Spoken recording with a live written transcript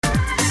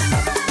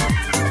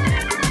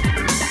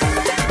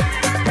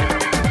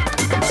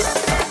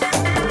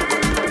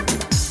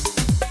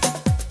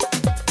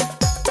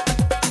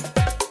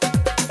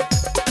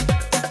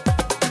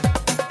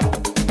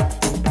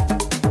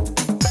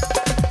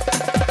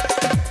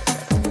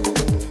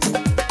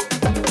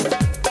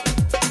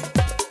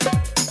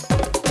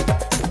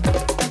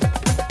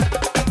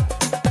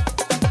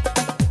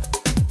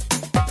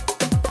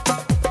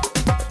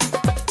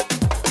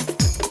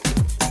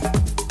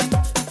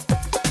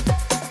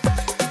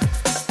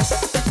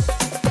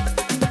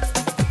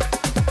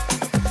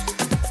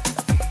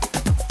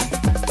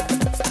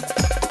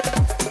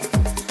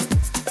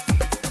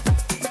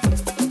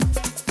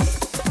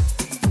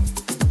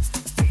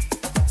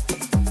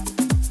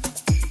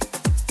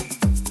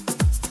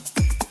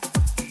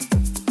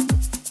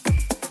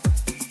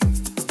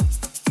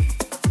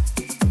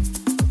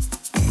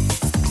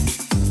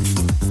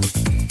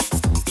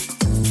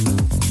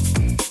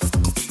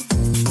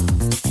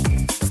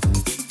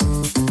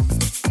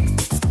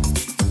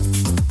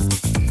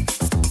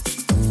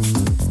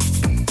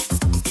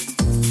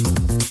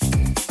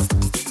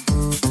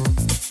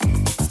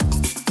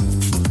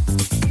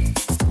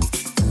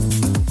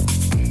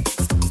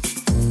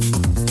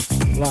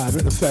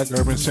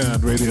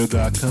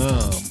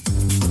FatUrbanSoundRadio.com.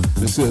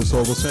 This is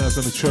Soulful Sounds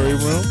in the Cherry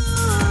Room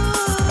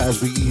as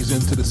we ease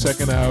into the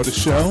second hour of the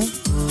show.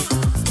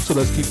 So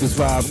let's keep this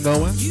vibe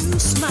going.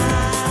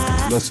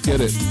 Let's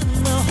get it.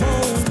 The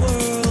whole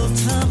world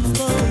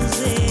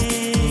tumbles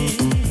in.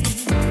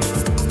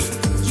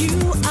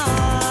 You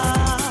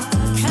are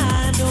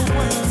kind of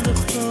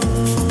wonderful.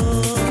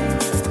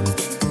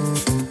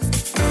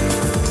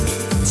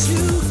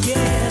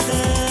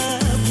 Together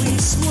we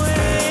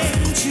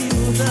swing to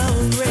the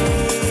race,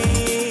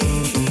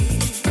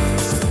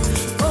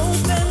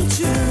 open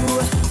to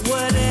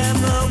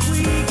whatever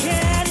we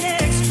can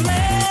explain.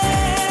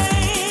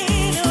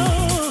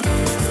 Oh,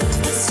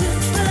 a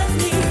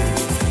symphony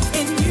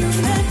in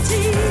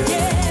unity,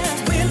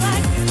 yeah. We're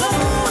like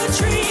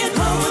poetry in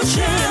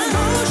motion.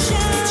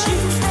 It's you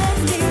and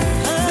me,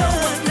 no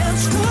one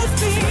else could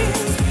be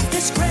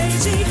this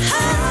crazy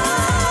high.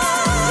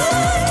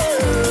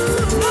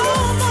 No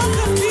more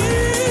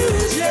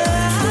confusion.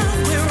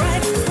 We're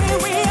right where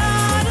we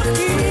ought to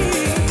be.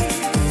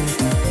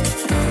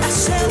 I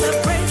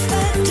celebrate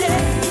the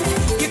day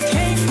you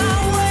came my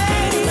way.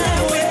 Now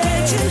we're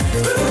dancing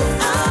through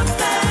our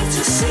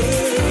fantasy.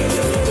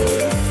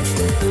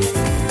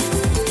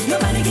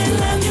 Nobody can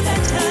love you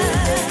better.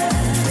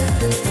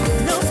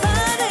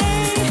 Nobody,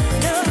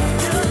 no,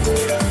 no.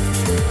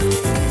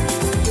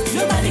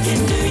 Nobody can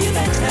do you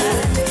better.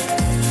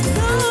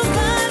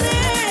 Nobody.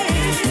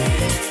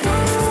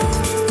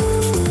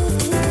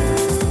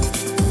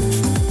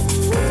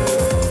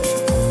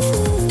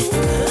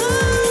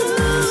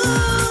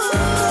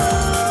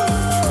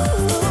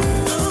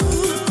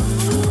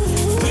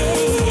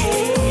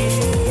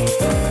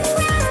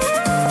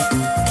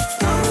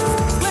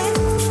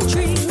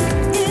 Poetry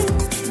in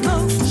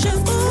motion.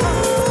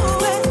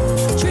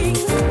 Poetry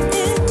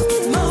in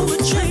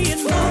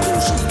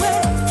motion.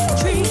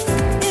 Poetry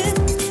in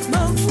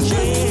motion.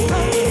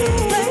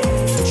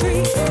 Poetry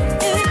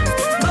in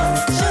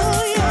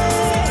motion.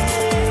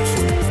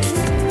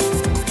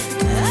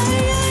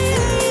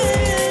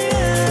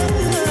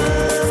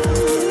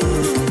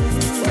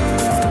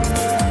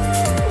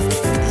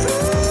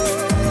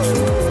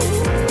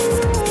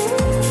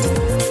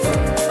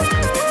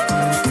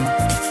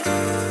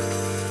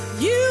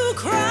 You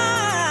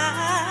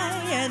cry,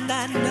 and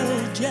I know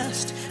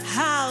just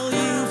how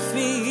you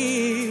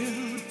feel.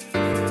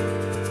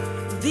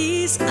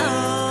 These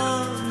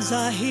arms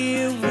are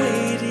here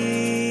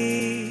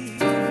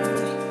waiting.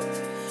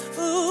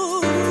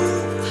 Ooh,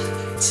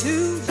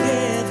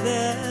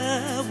 together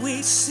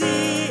we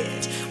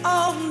sit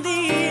on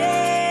the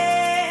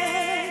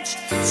edge,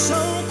 so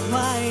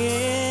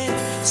quiet,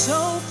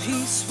 so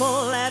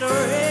peaceful at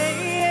rest.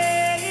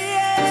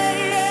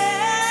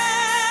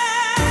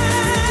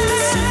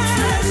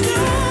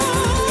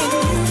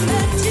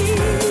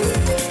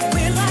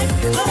 We're like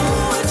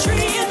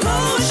poetry in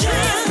motion.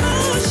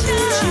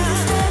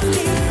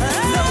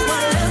 No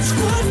one else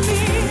could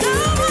be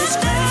this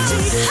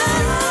crazy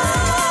high.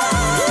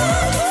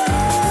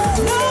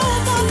 No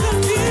more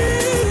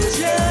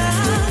confusion.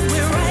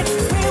 We're right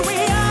where we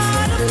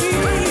ought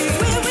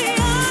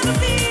to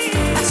be.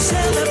 I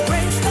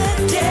celebrate the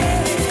day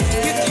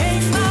you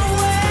came my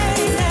way.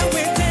 Now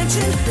we're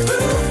dancing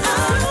through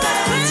our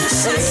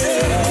fantasy.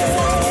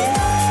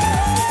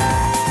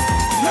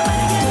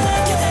 Nobody can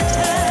love you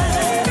better.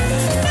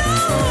 No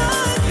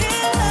one.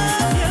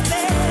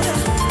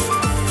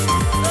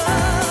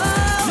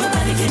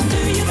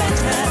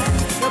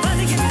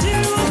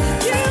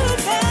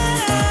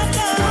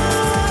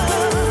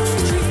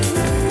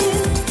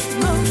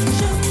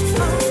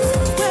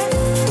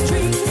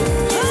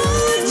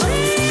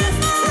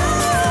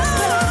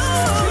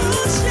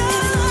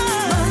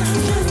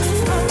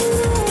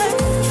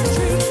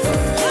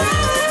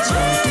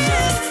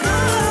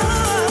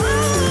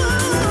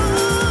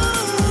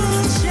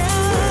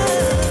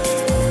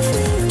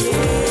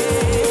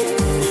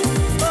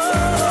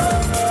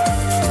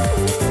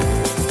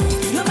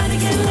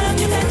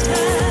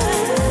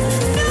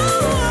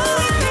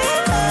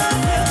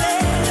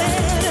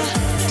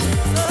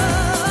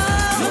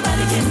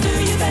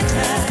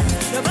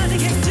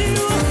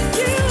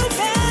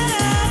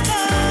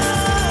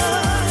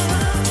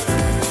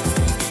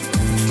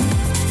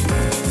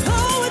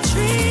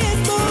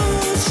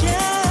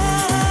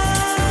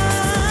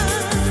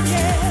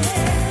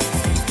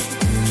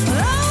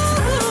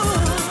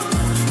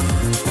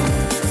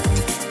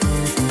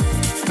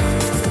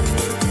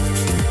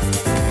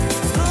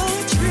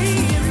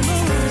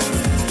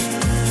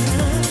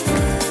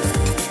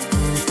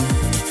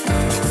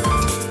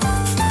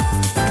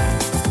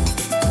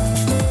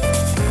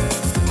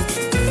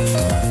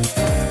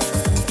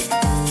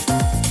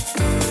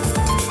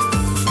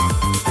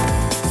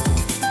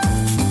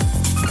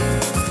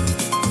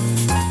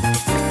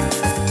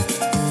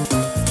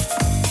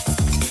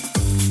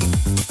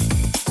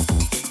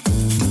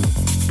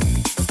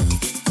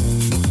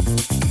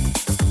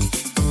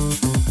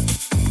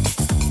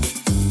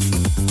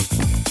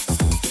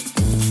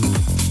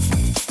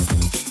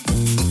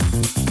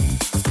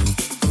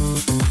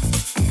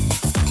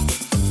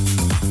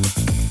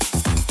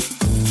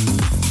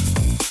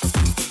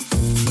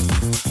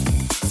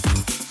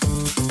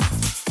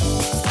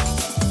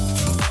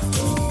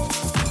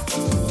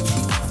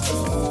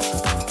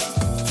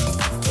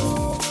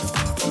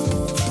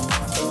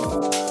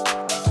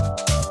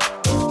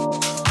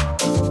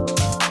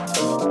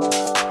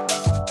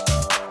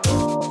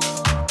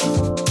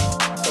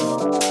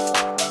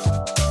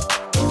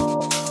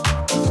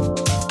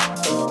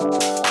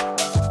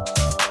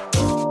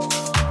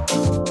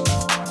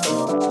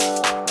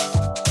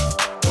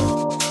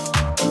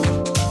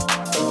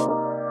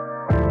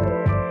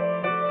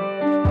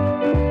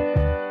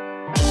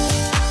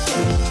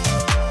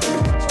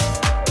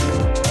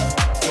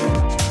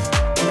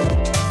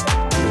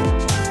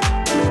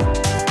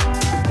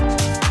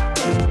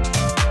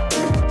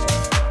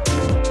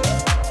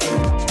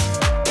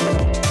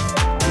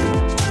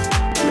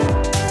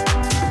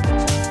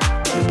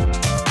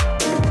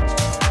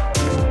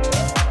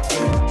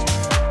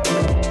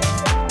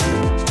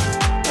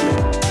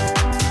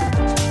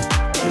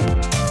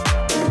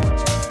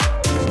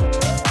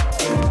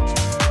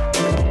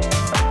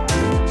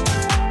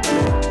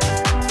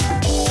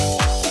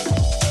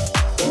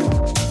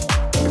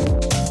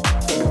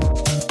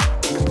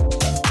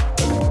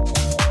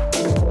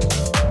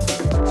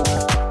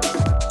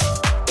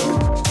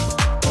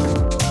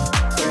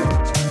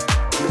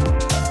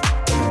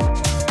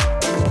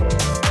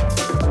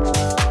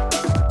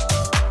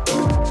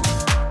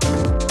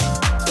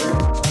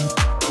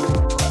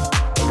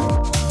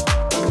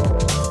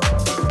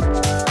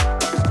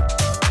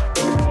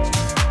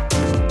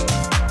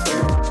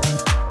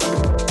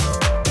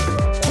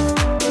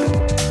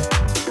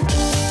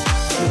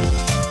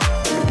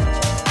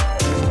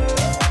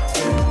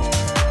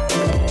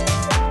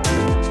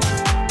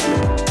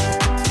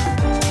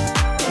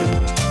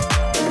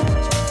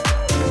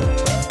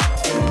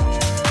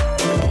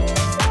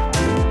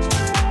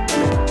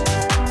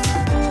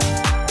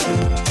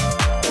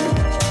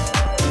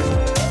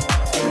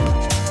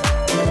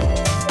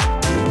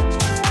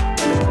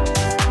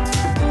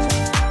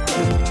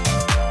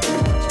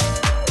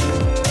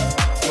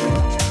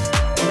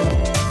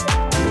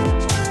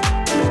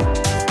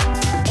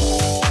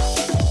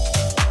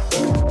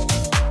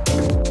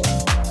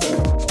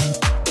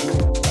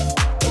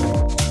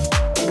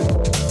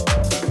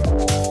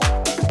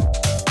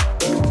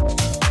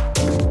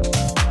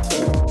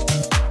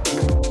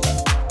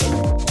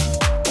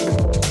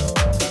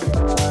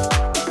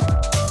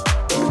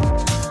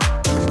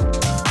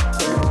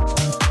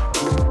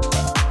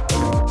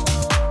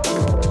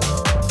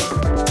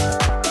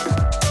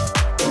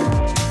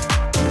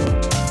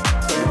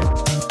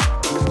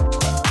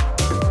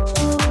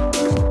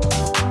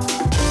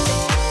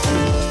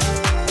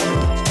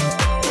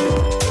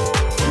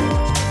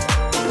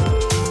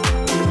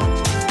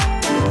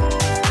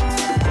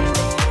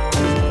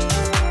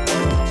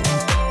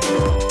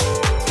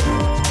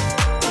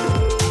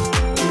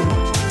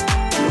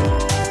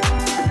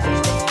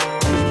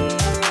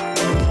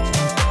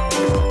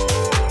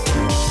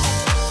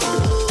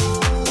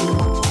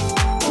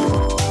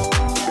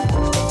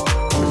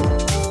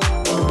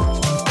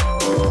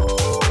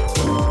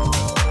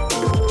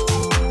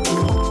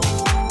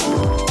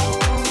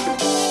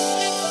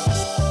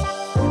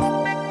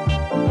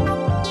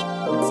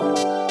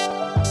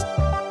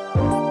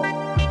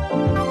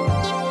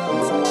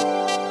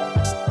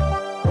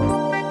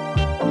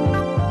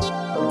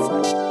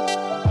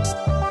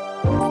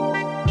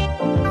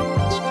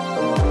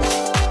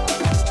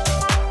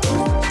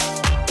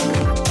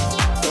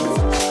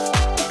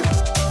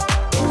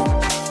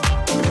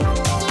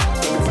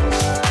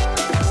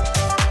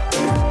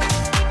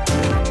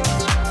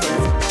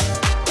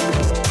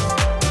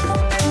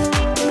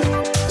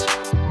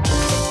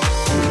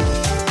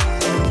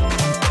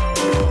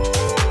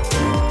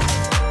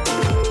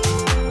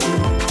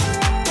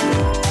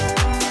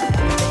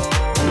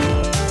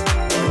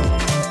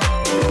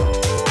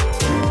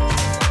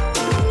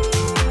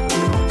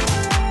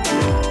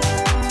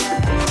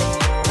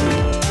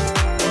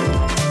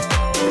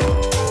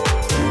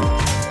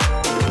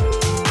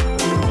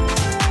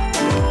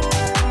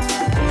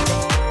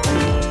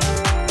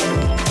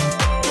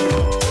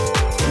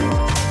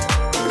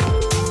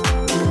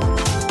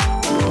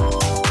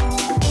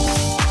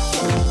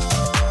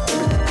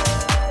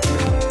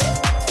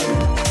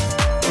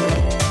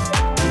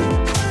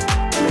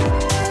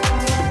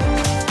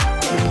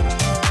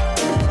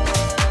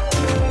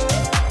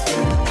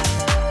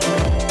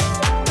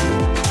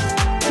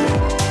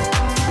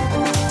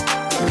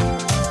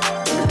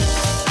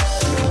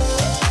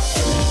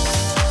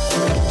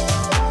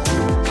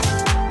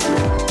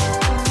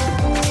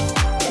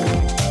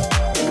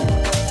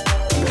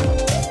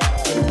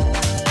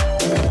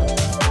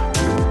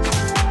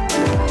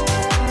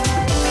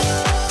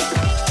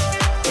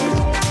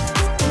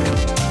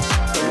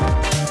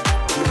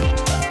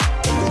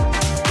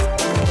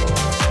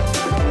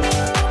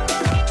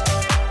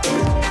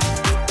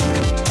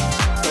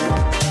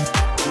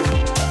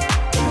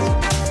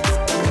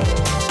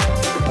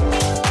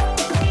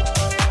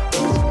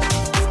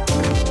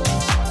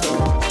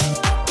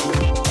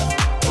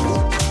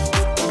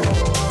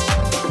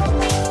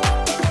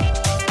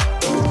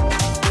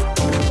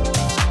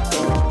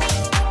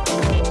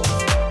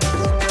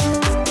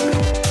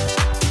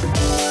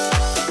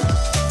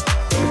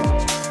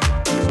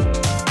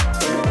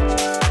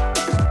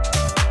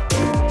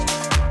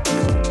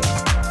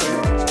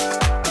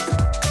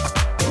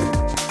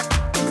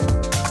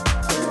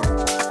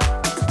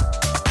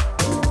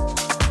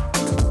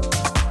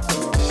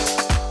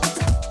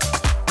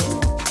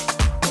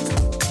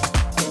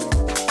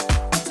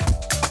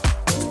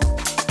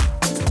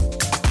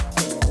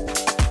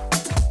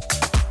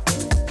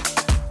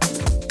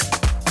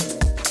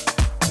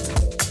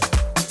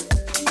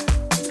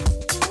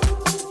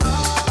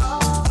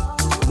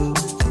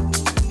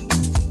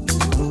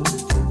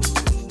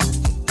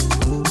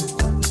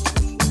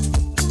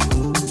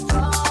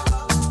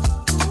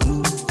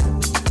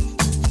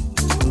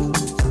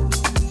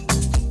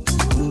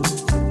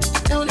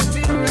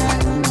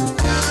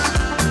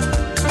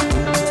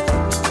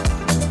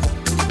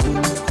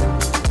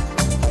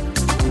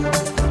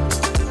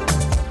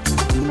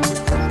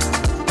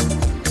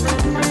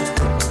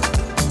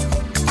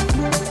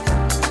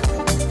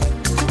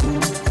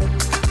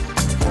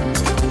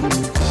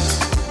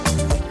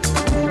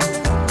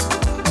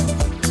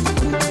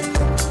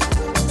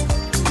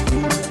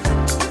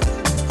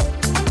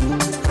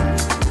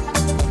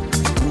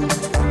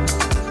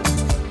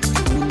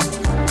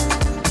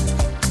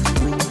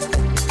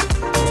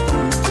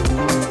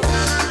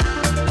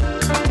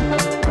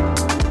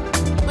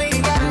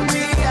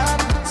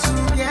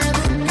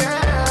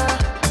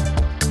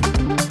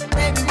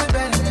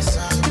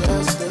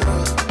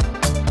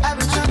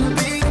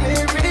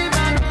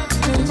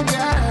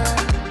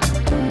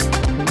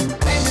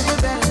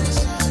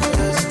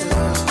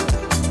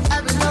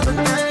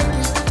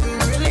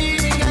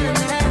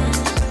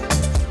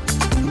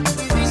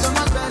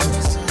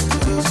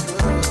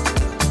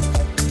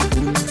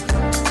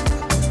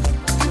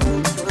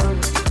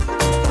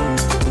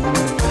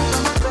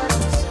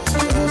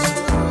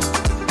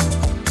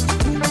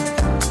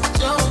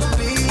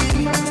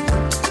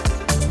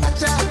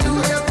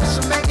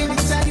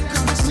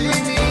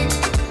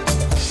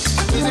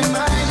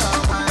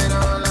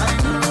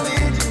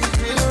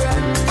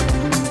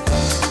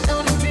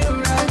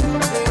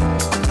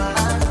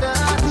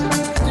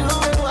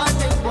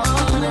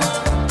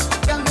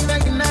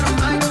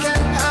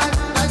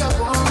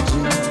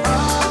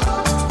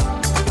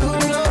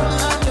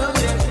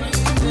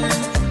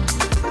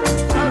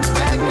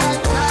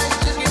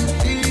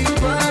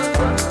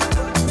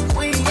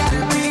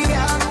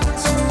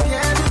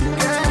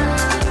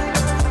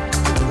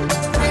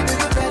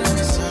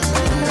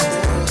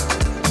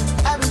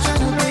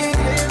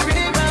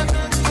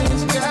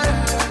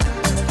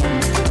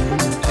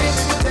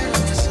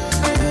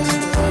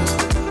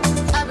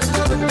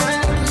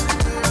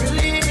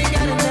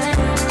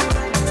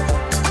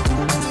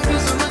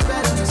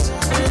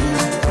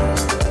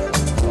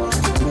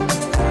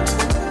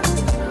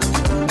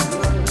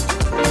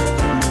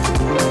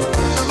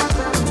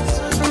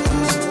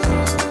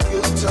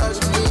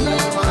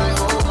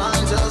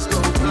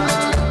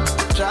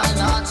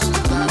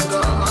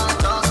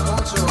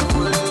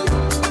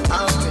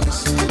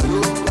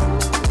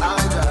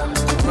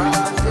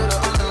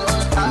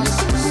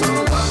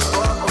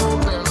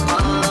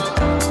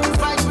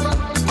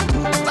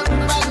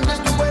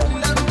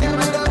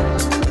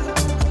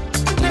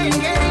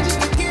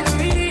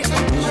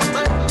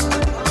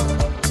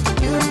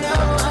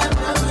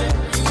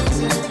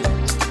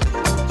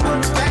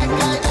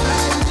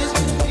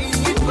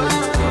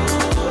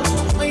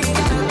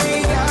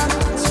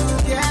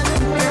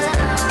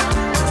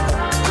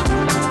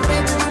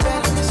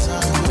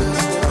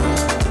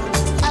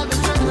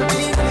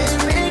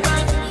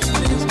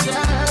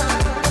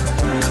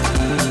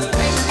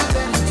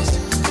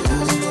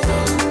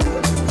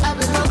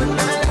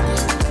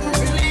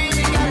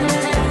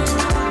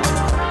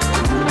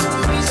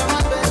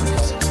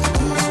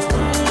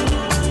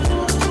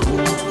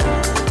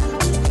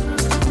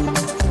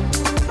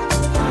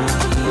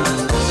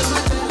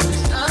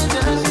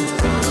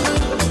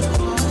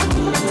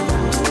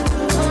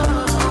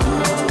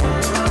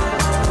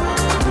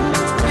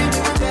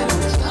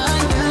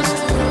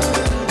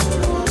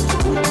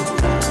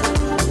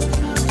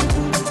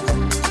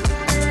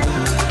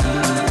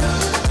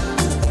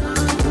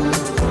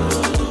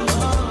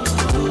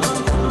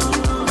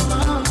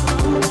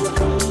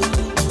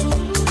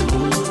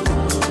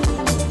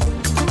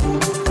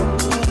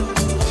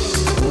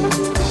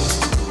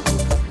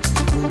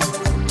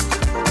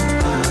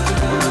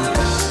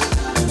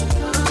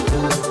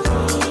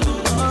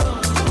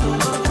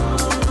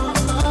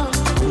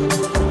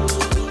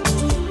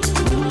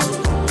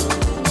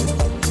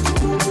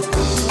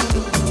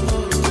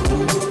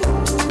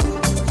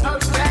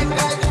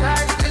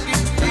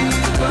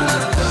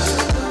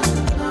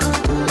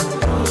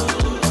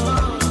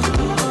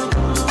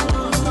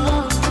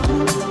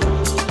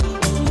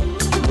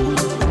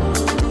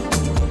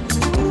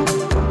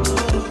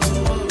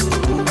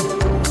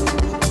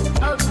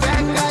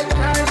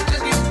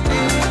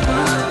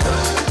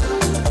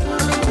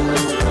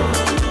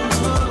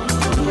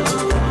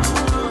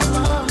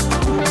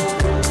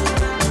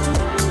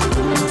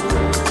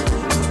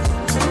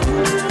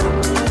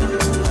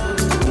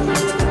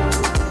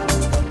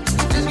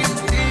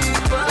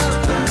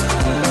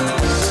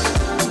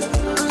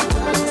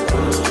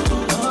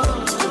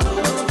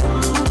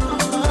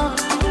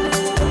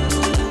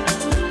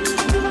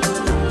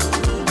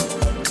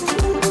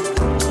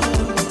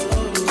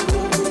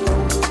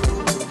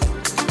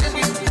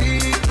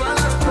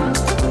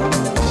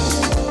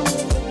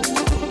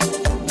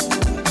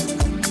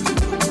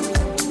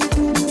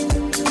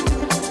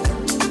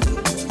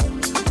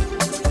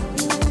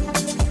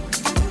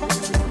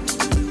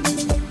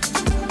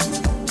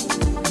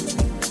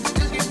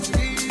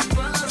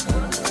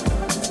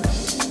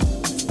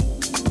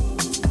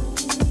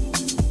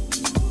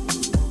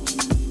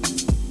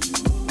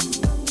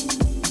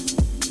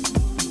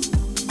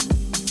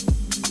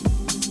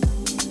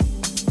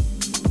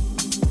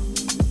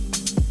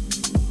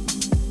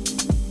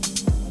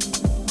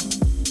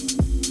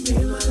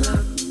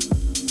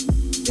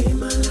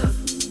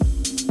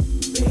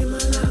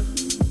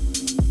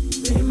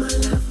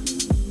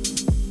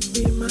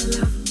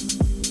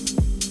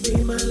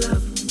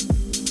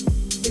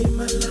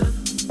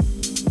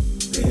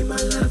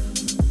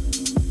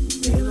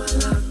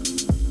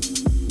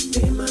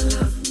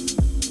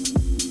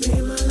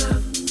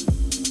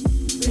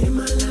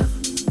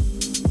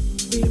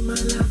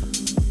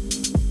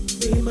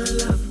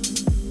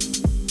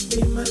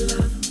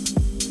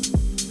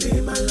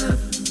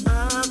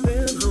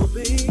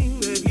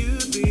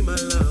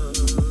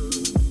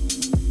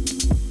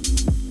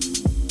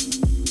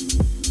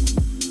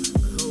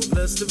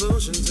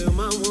 devotion to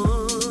my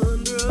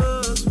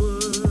wondrous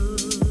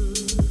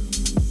words.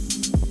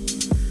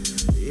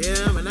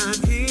 Yeah, when I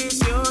kiss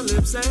your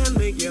lips and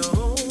make your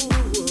whole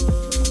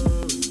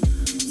world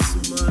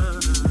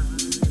smile,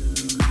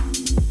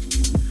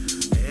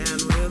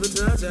 and with a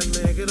touch I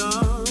make it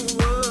all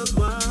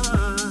worthwhile.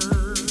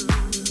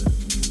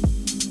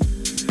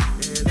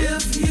 And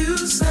if you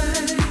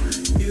say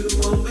you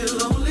won't be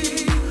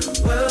lonely,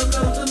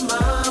 welcome to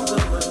my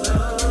world of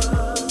love.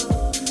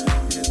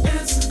 And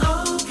it's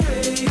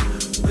okay,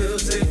 we'll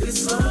take it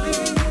slow.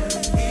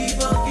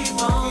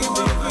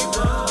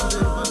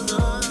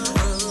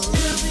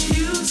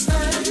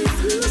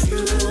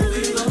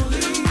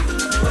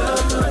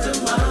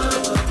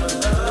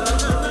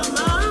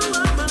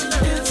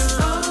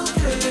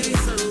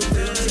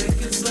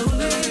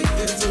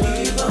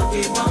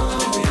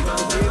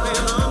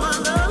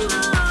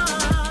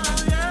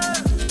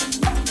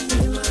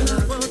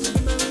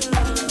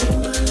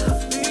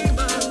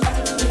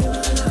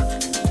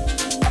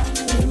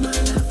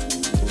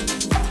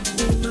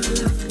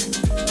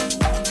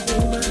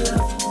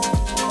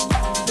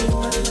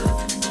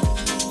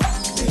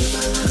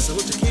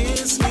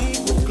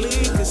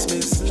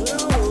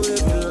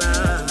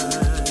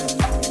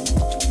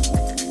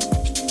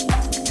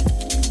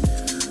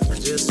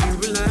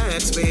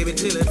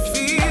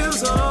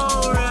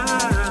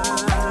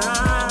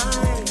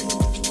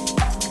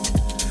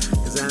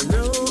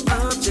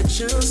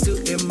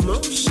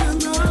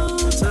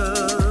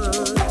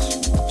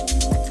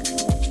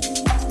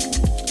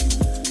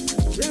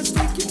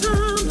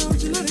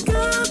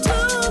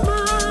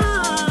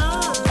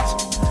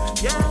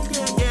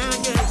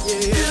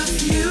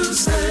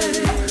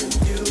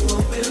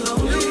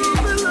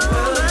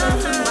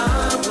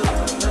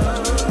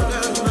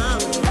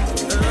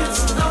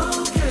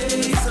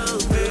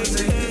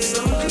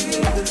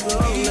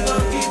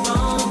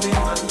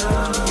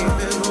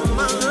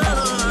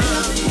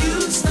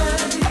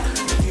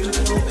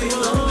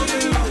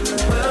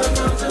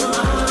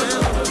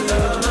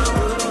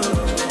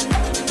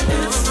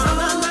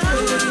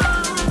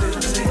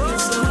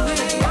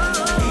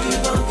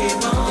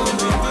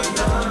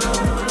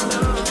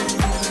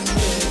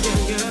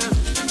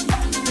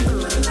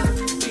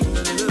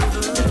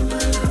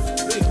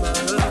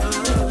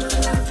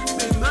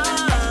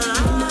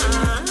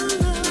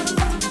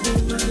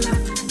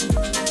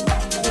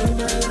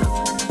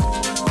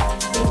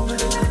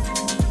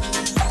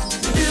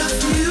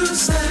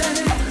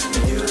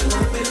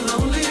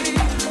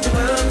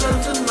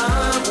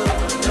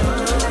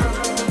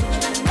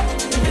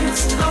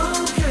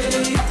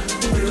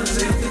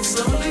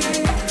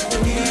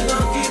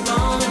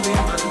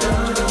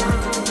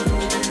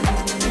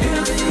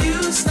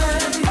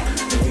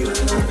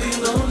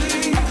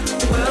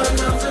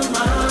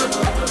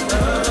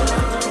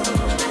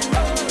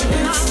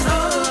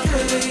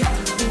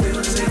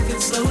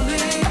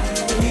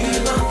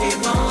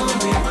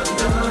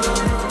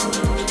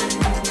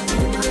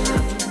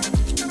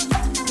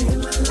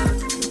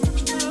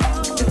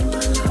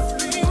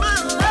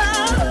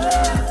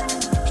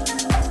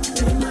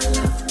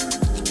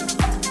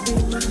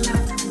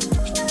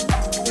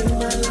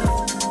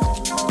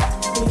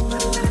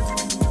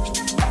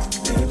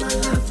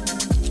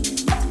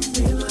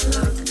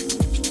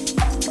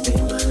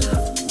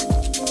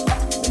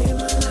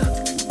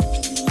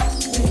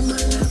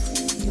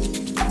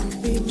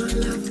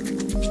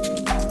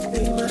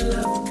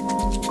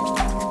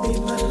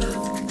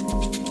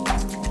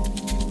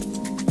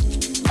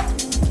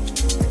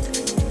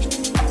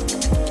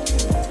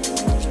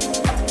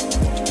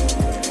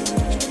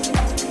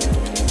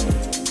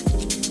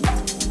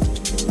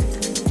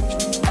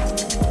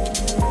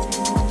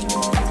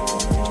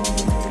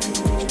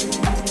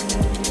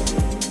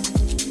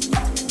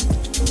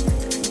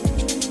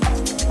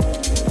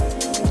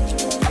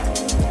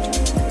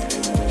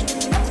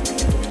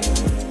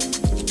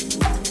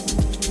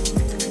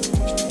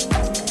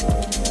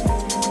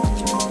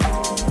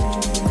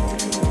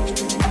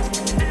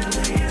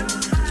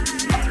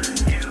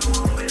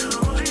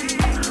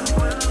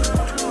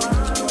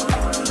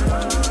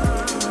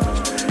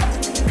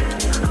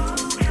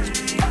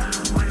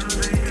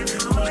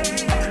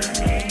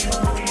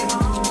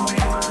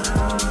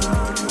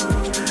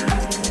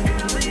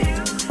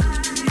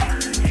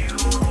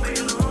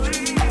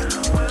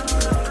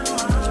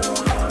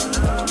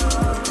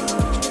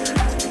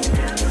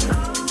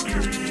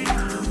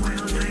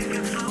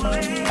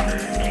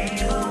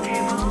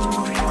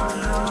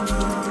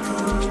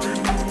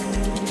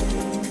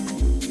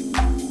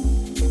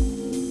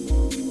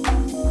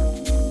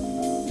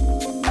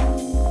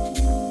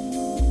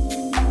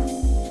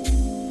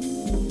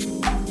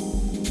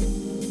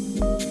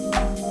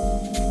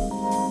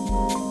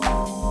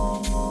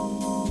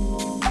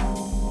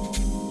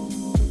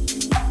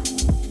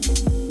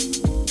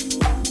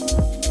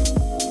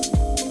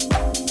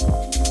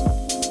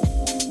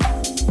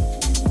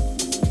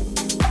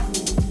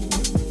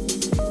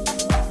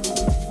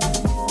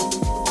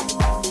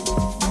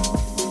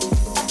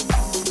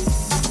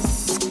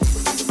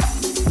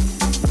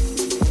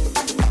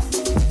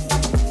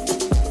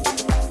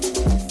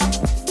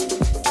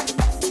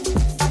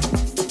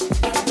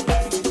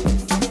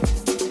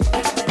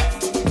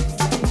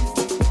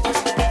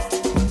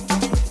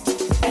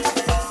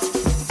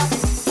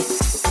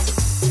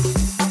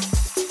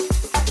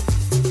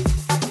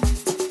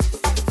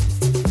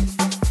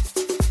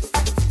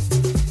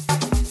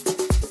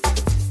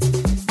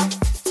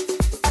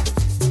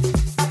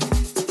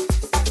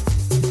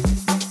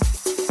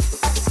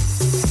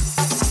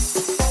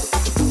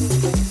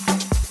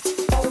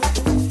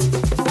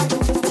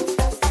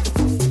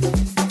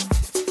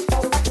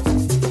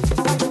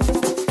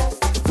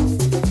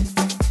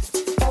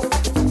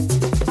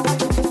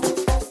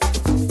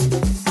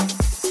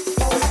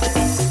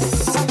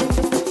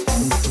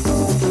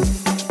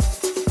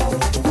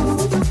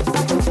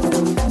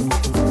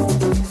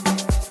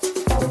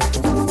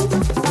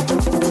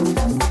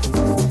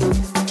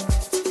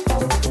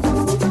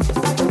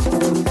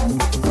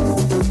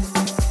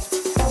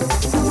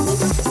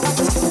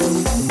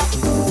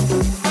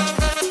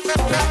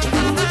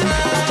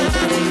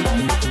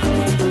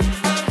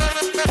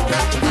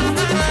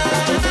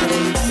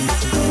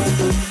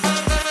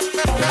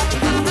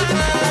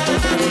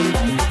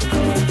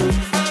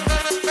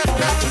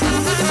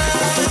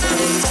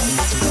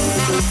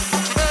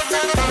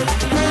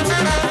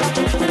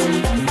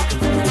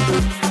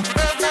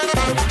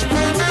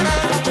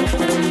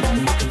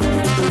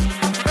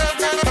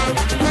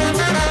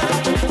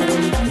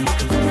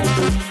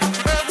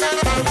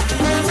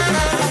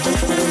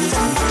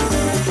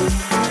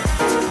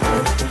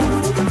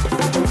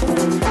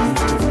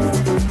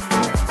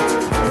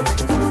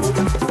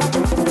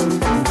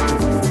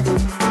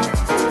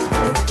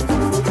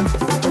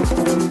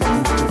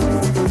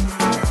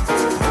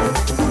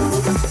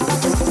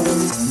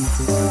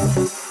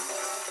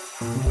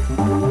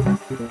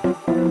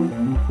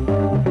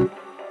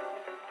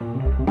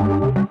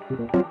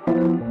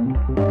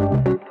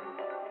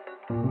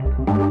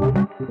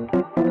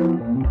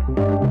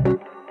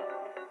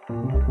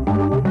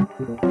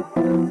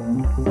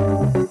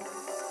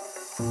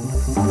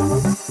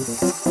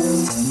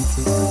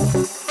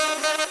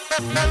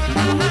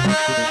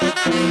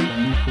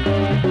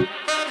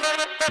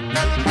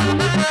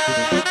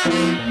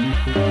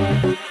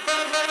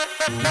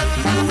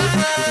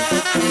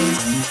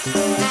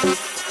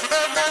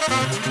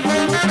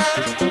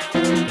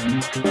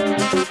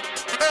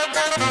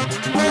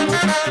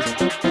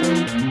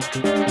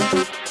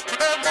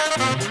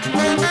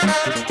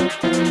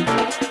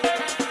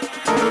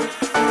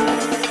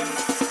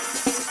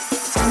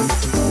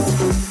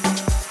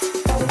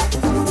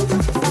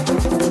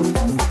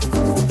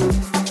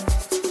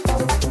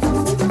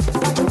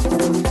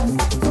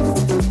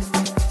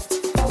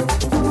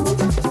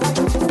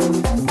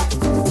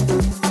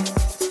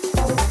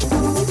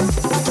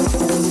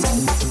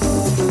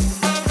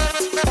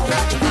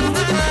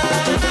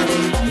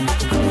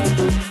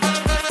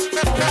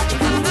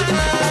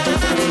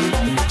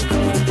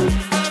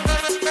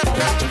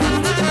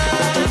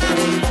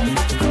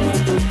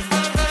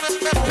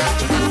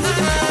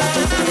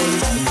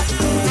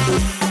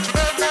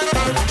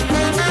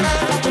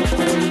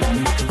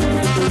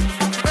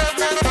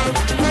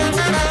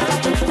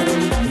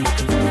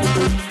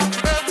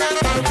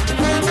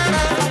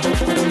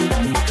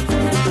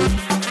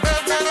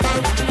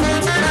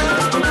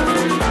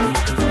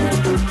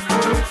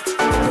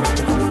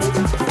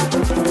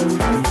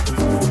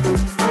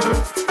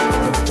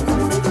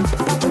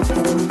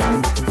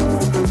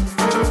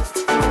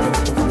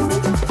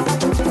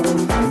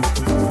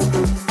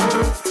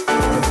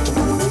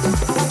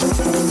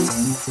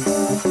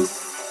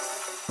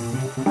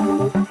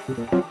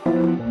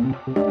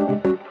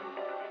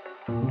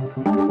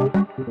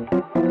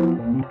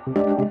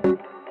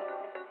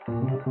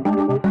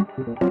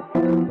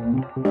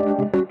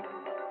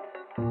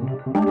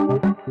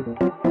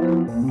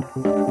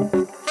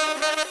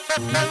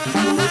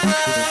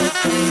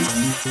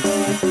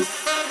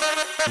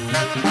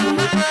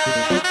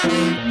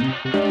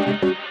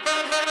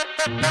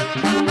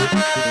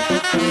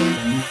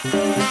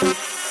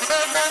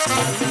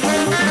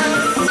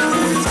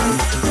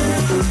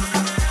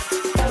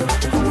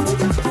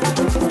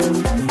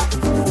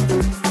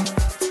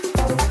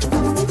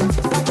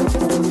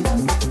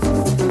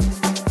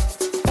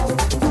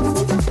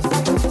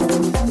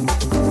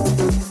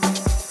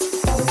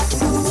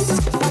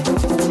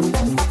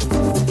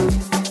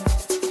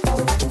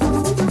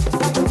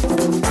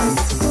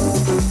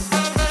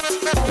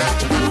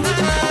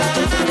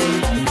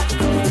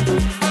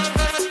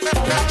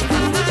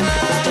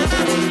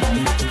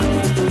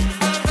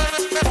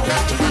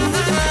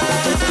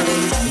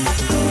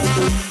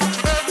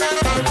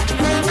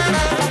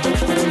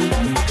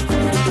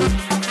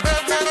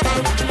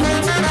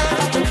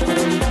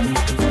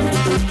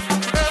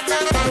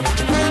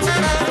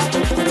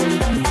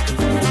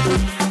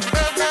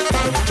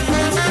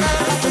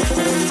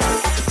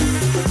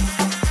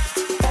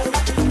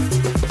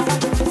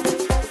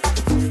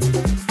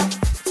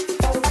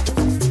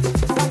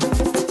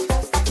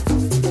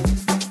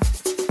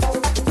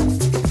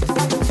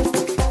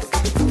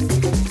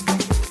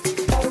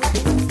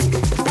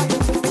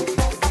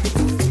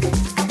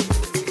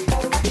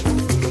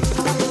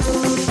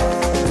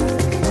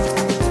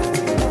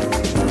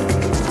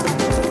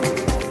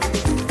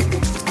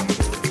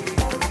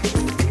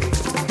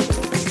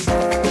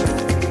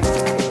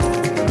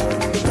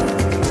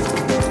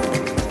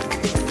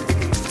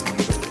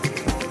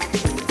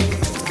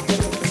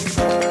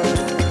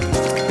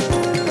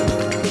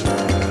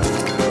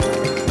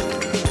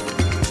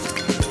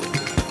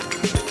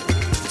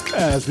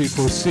 As we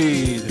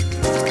proceed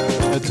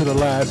into the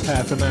last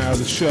half an hour of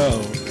the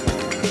show,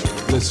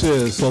 this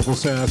is Soulful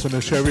Sounds from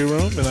the Cherry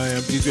Room, and I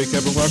am DJ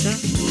Kevin Rucker,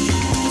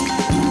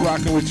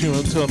 rocking with you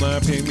until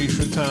 9 p.m.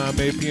 Eastern Time,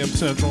 8 p.m.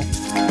 Central,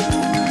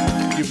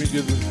 giving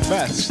you the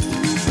best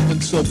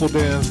in soulful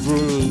dance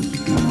grooves,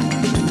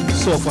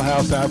 soulful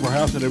house, Afro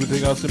house, and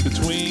everything else in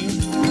between.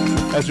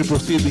 As we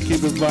proceed to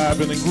keep it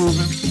vibing and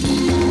grooving,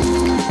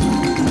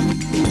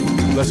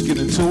 let's get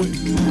into it.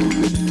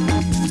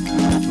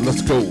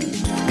 Let's go.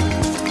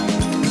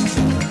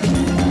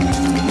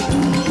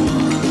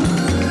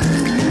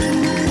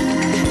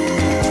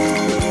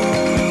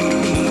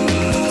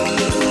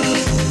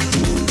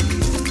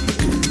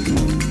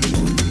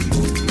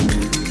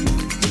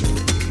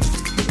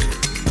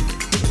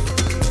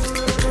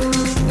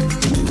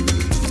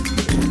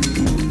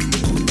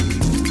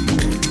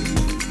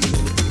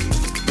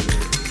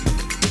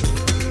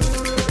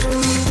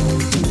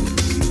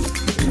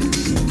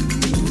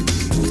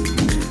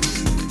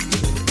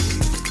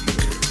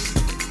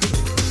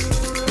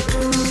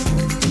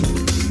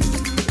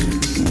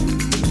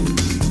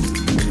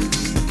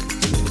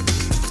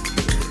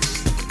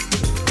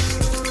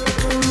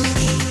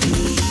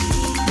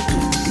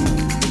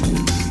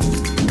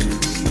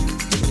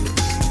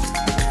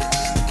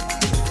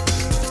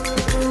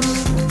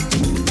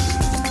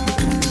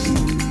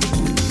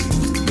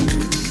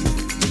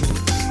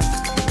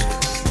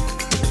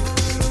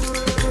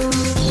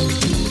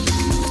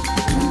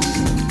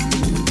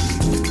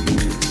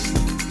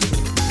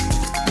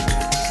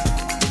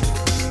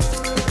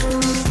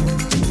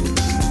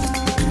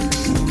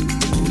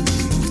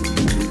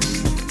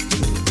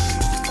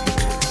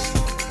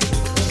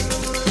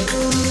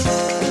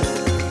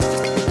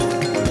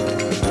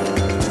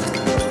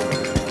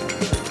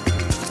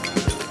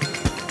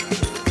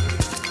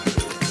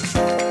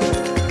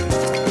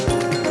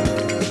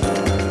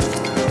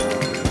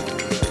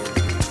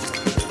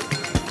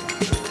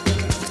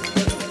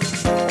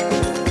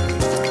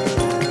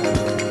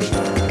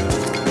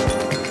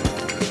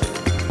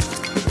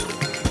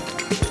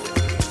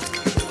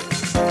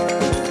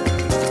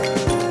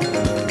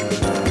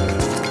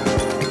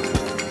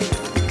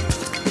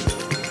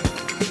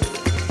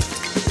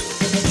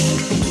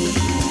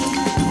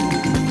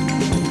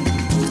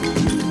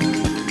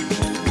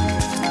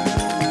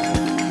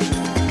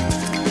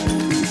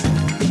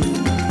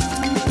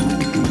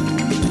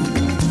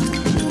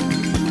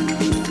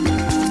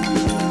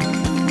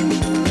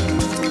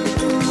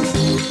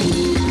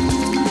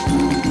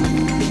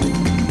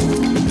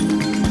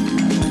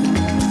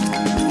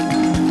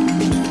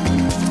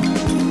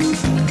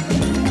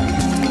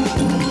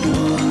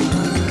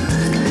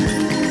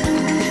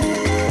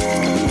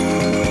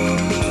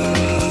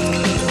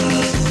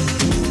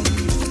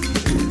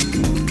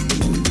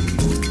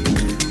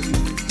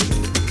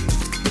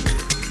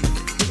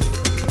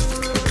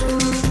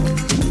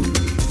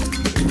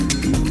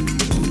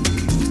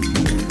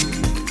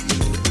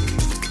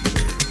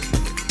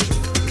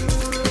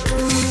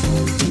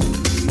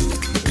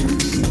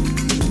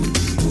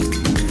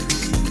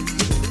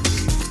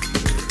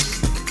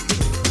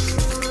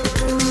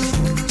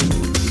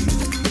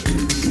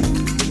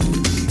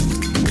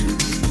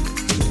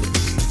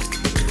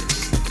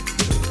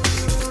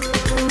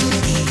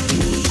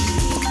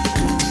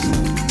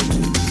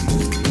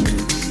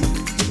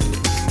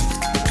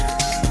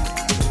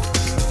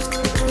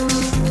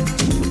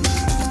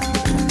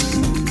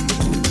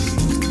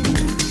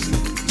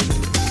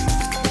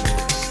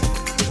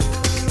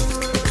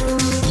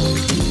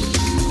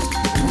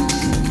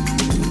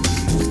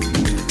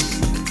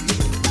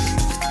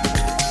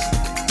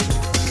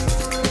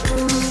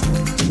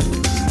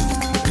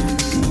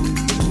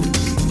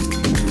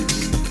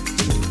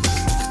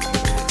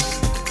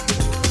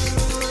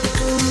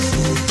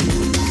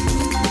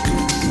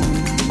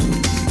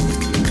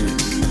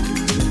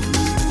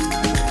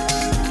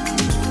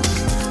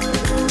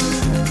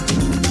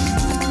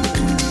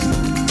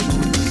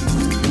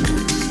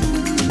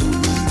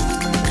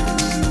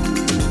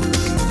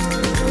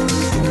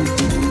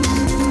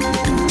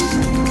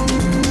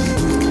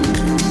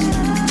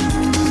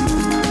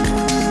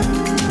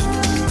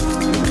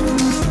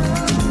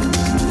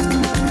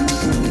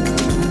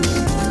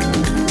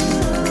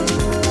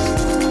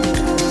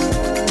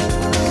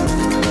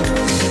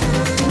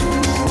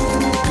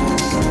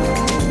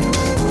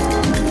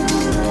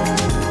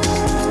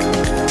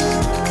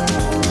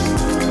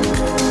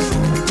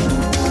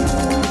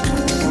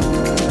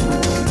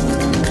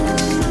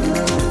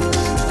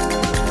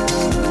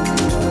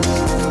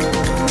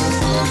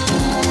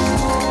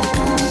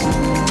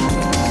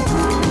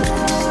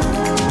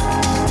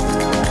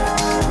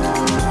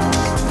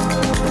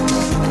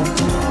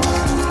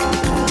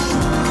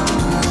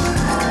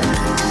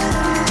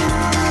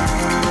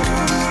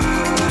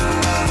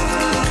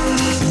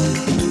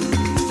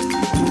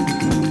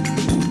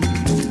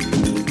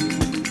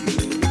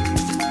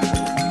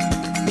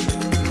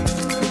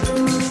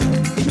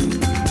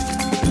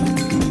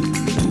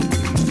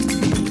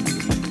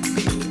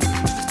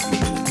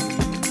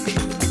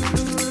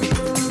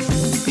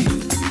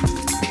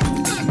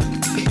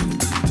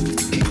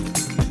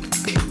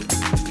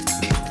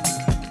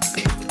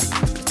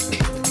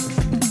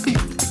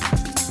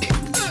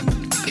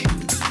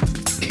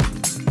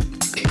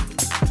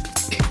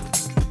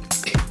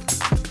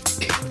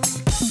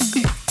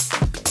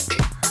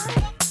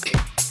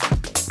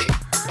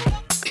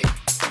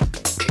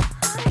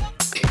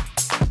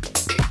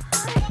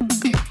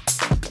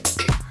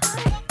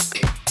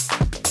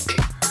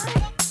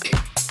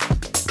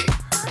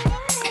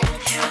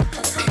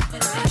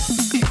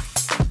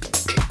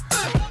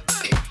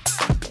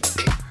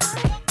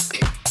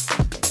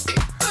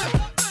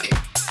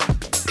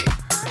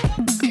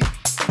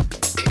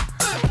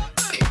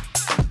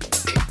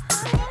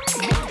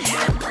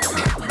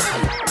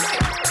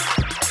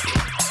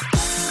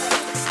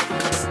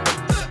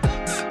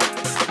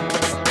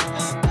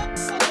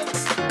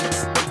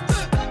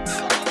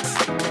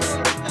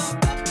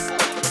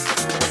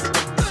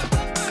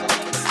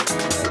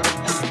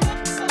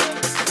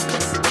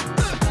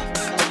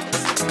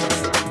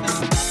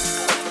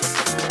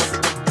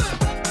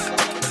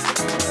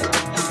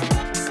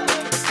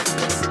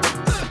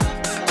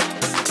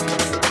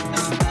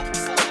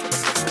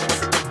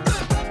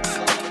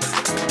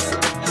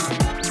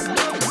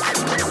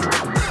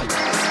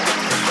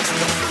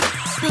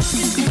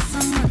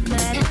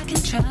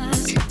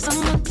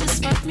 someone to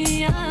spark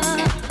me up.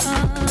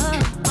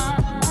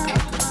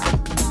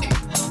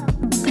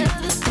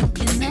 Never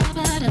thinking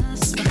about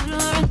us, but who do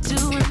I run to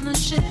when the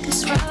shit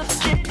is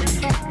rough?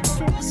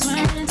 I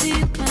swear into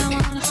you, but I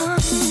wanna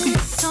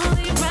it's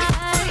only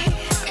right.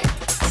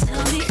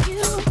 Tell me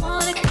you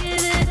wanna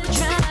give it a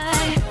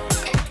try.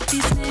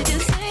 These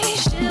niggas ain't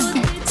shit what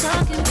they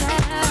talking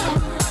about.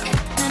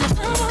 And if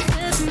I'm off,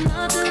 there's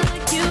nothing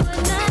like you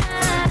and I.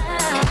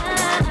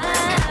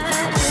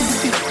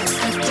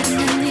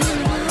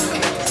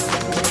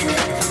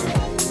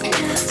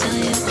 Tell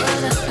you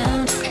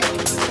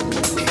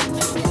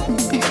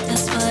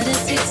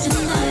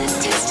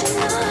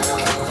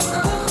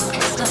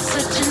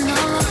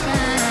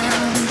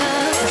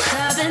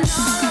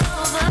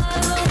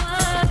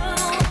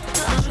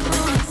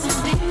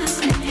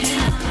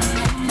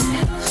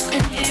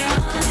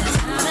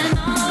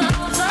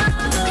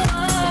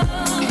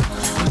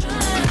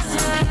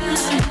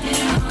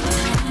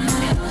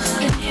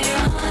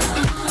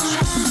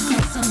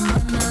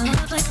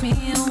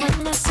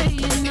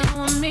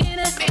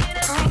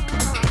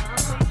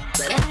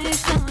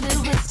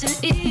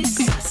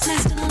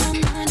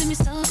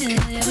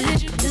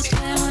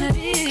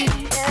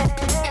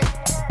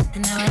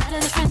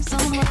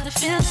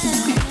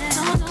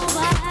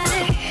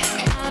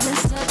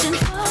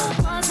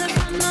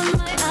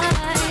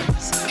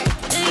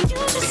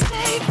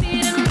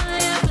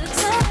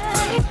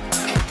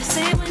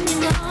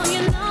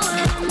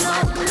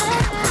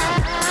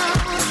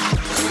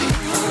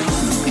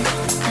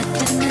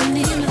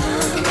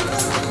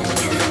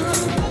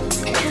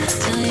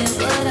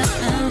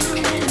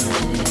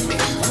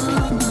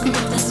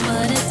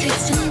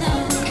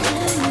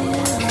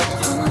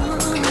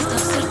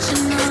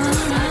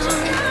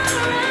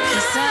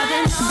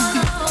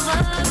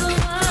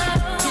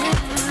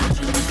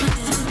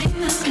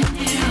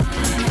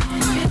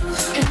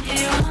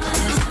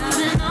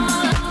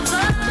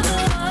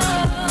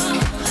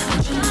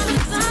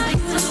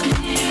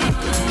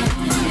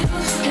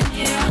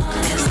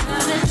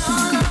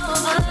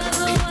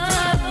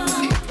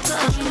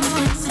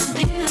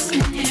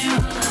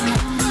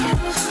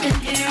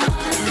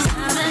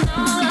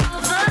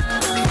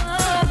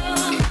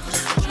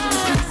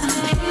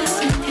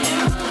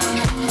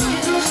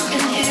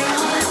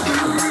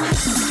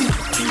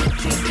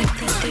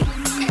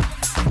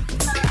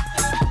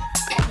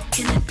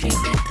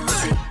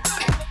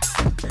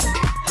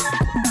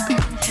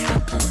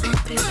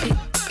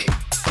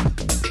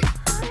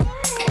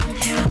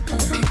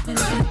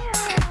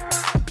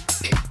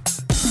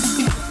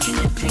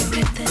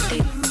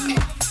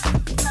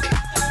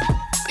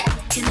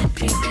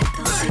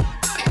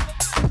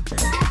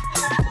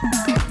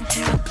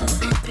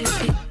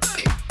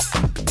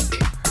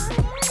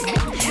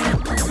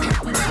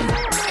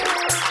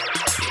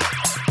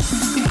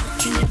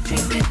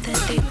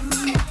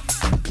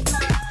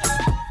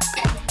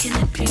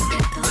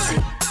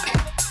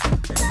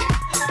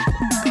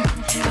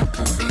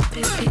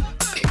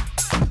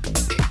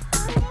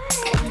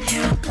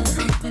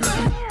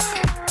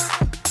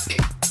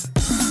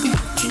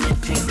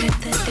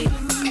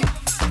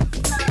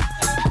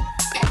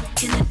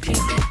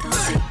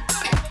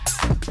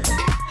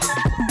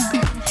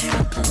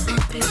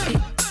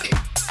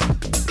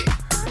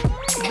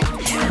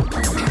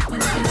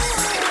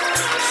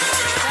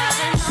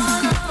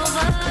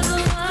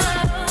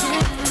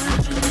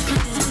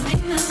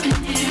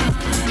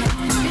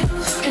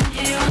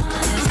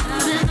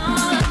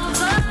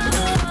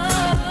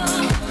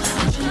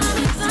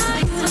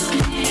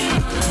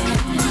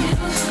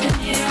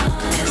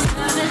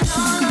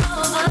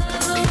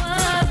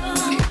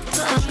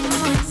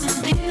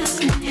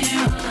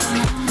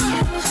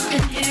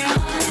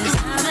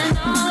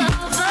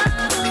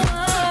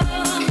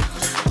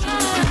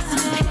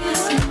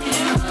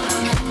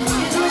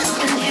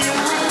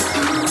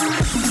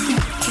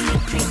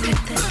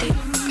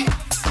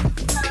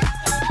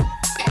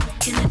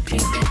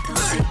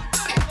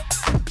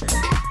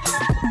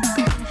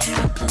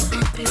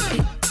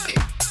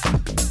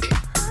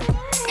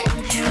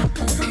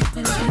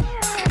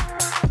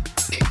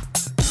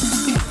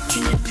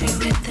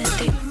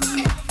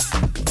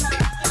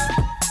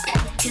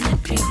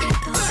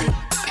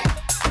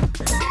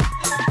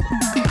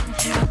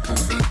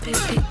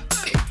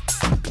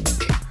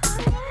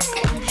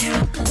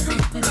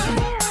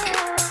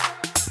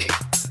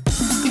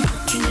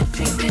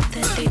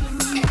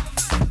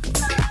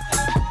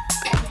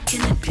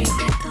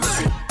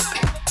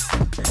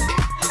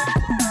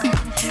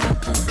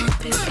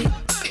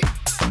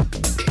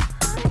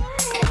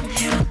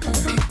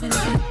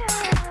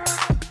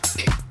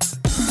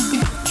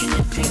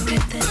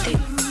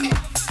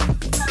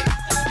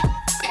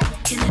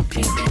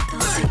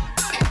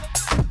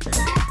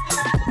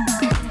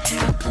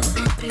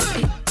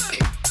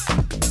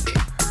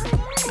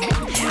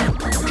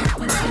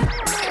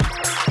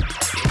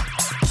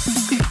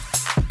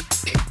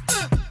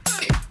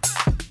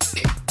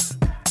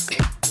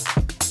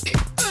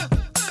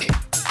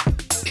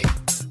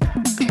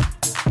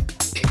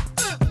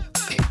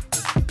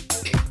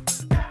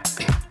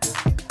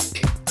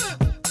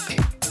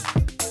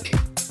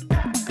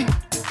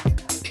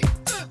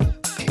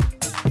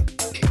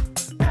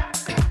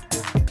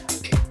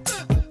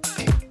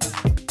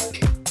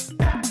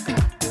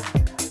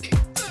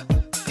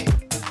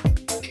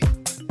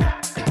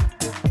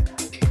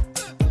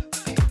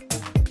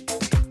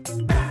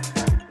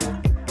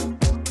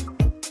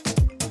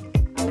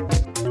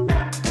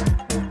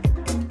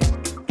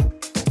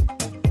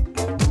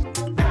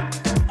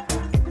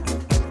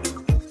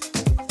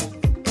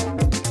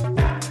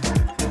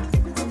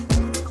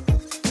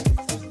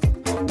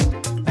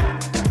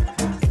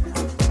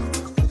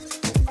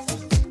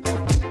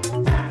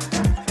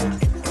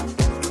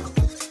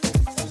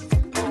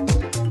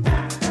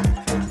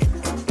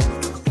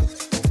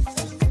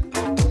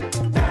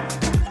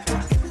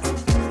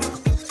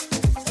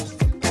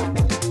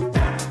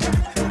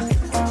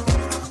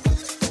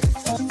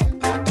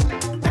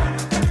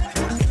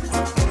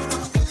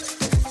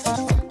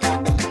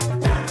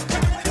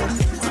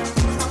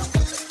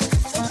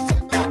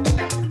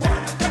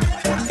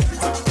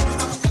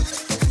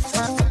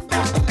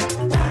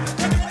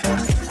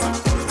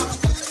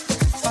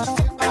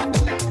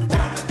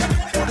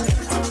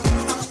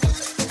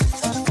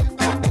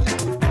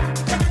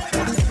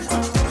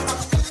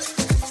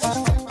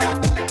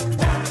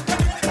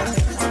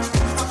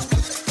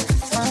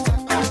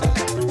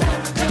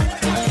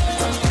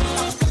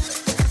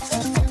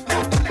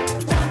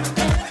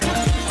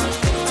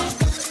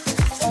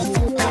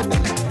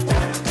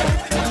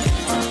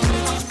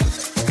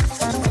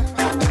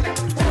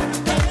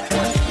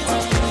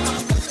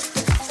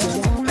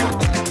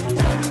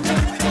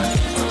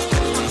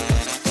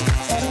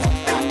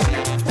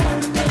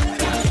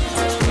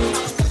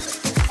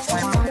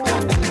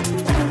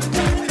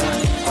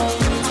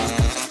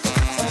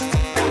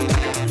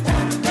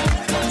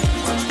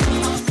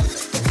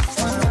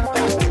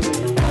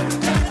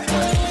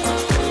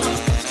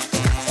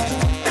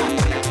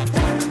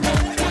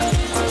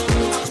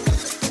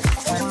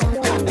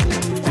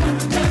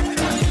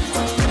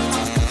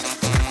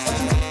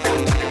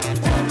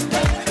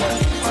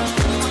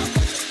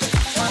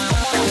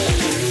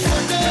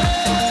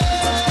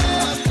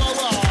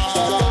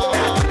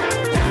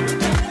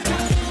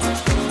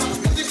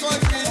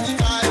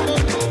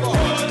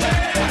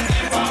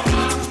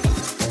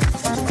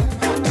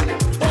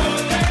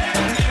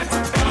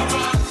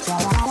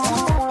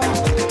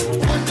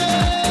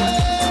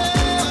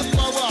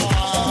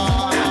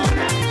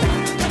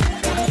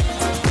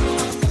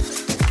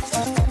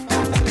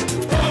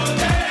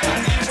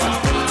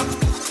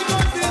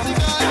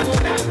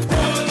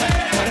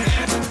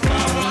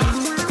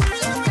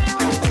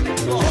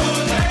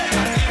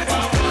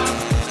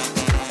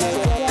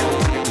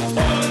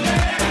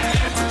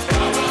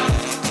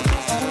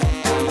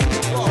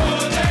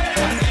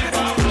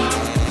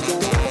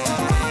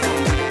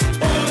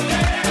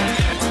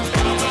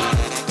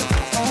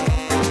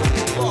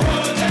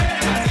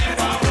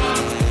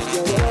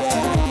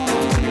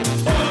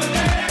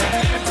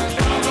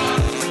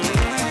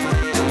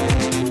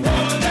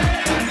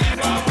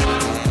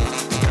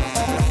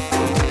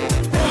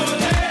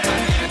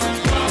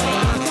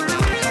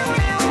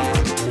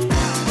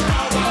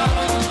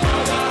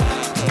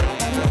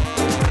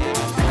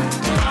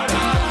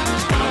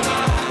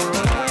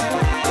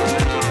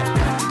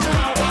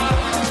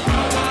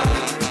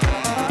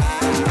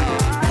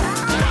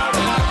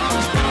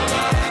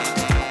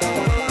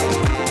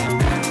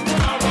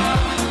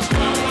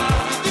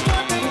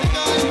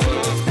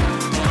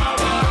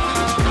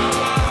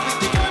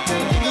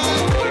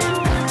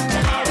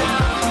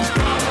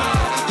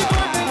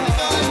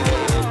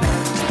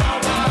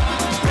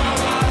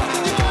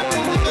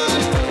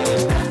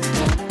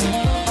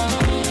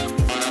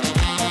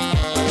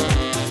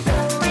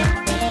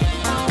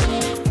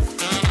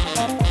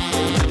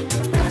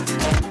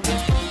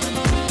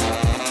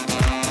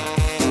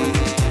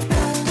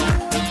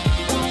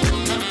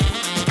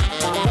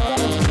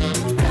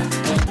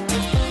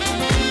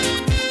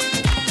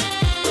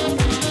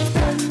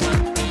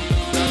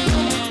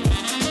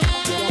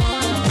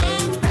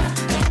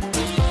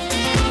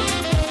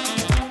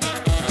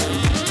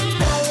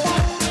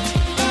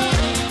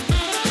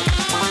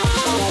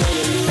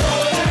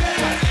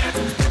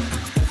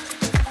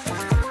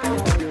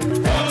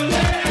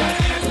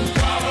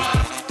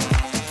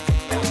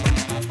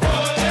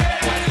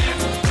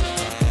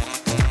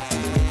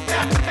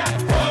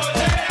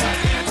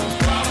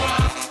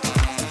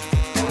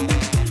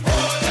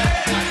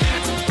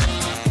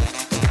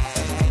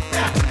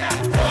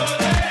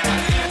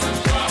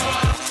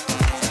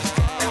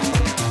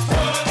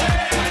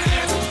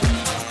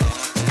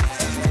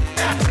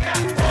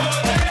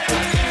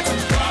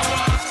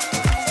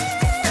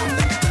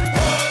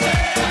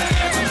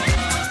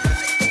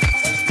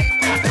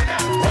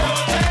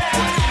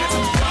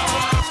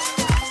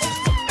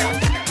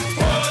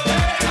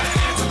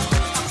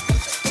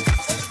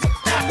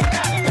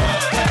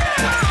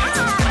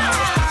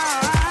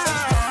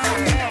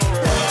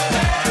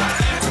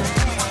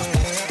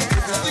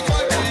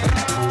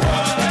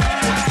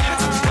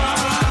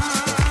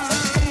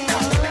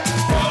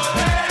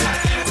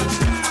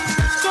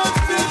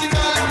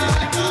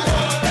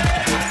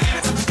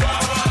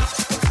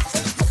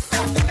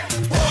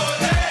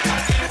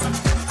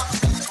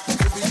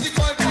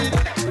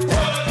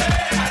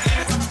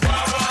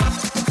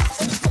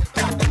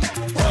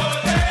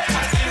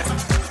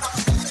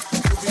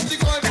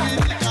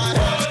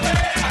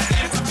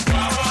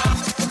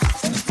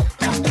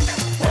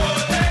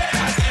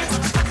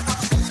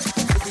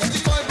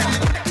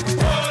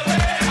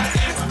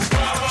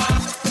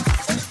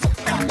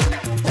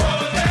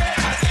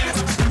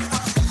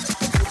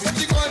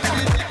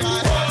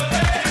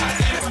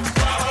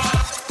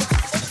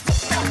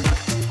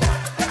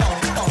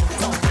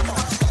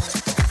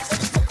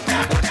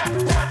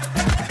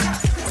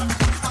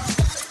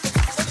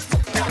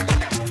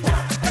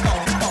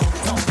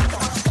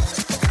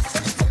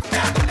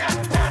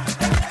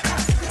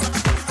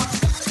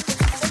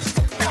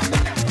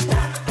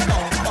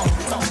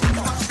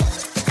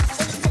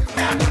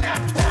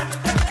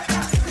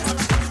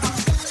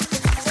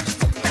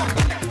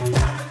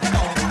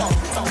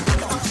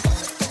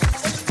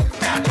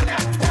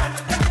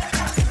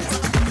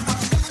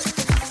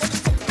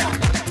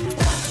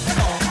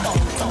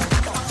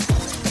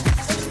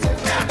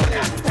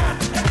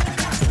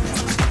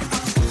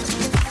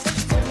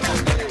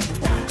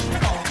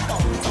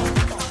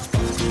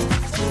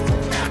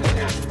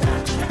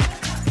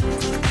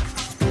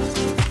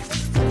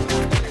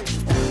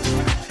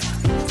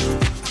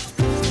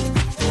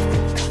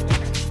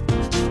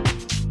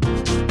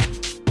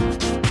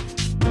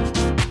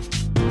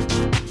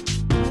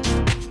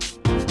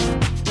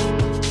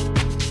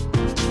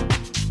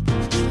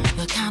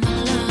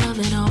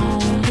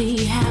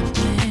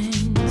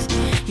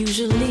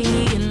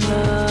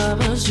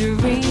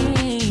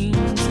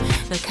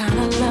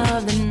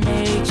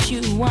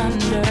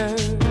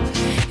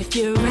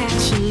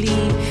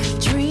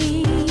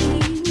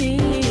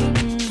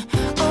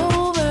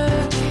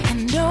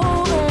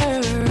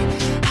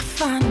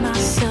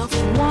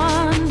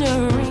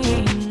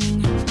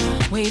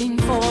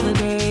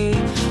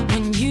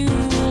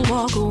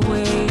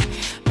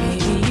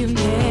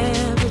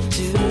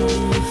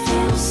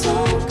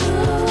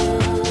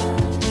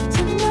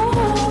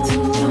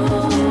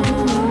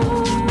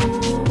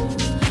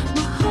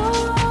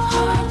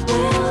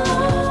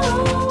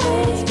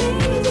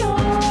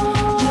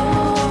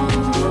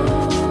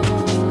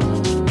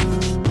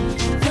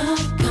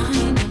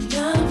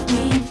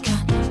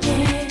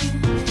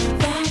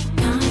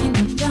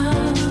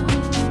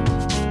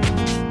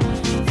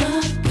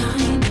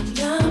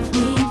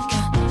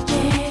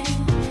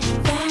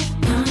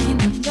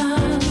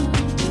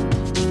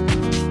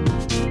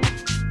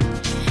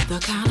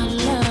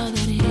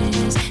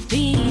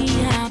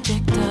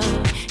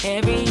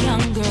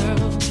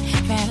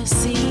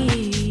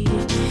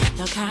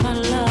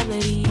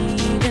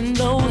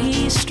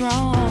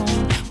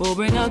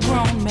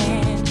grown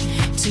man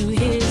to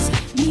his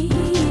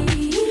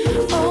knees.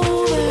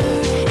 Over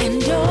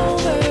and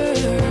over,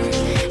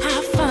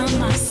 I found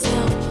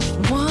myself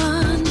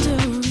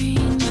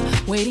wondering,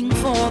 waiting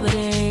for the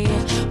day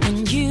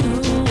when you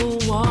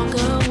walk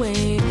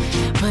away.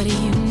 But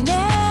you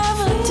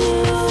never do.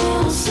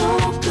 Feels so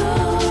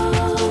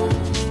good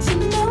to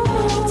know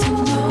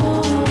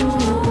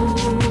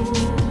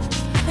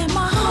that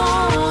my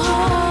heart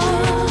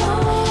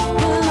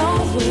will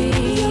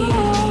always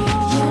yours.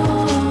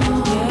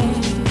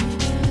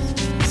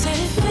 Said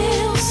it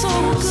feels so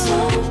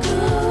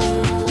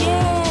good,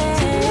 yeah,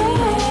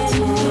 to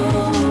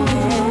know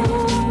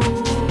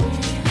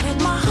that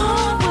my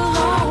heart will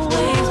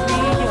always be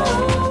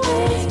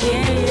yours,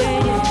 yeah, yeah,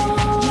 yeah.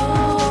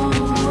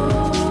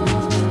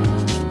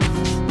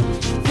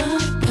 The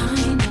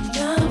kind of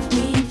love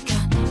we've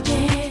got,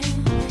 yeah,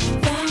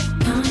 that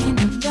kind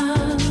of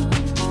love.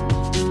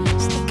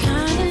 It's the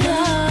kind of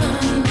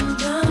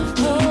love,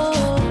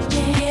 oh,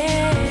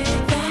 yeah,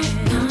 that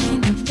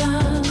kind of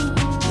love.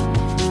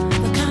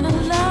 The kind of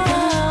love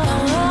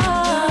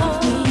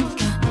we've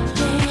got,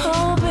 yeah,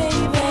 oh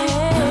baby.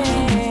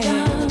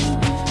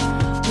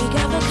 We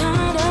got the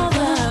kind of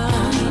love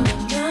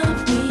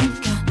we've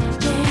got,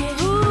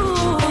 yeah,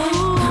 ooh, that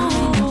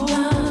kind of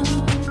love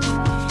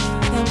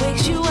that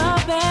wakes you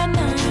up at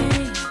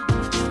night.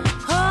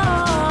 Oh,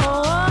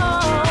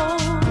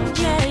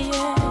 yeah,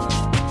 yeah.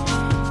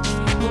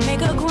 Will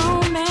make a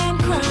grown man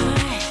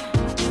cry.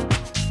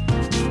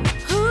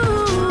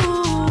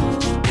 Ooh,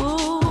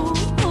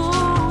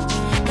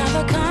 got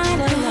the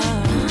kind of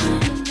love.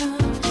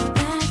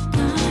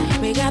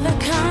 We got the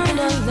kind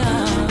of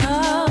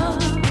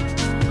love.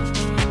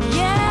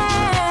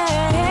 Yeah,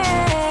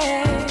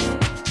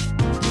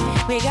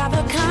 we got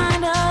the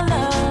kind of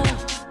love.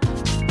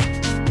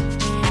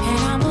 And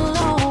I will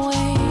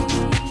always,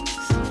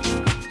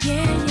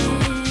 yeah,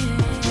 yeah,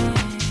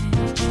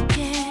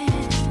 yeah.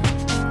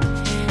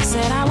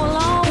 Said I will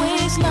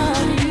always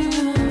love you,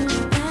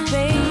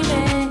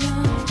 baby.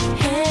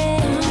 Hey,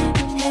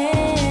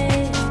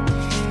 hey,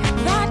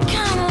 that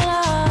kind of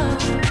love.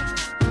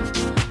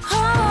 Oh,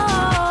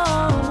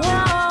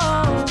 oh,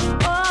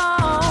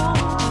 oh,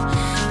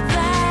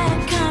 that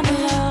kind of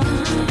love,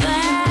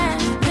 that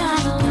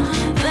kind of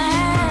love,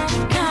 that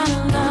kind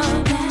of love,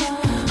 that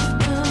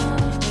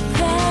kind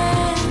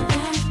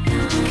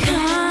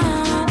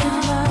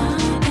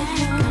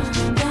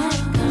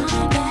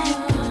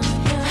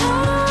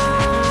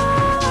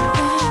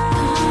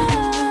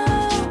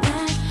of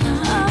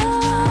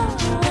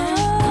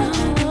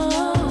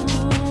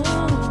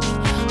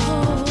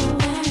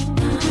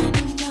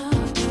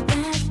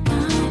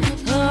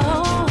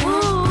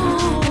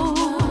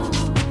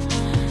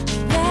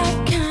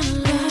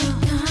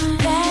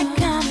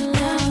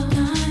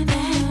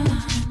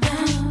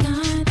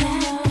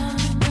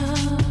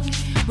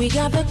we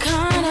got the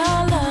kind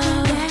of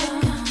love.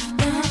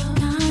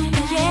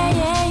 Yeah,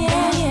 yeah,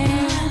 yeah, yeah.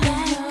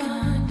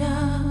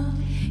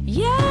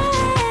 Yeah.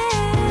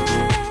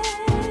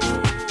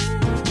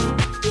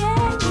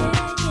 Yeah, yeah,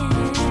 yeah.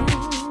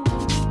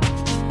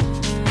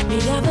 We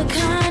got the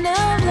kind of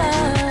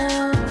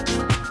love.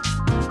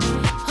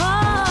 Oh,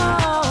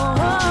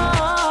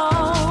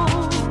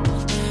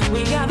 we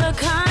got the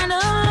kind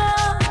of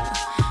love.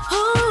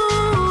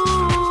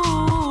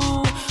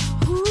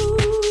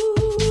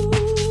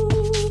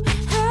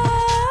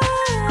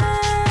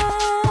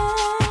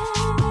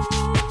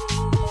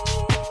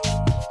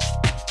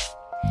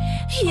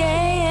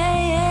 Yeah, yeah,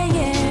 yeah,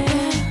 yeah.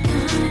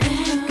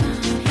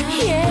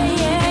 Yeah,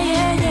 yeah,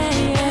 yeah, yeah,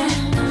 yeah.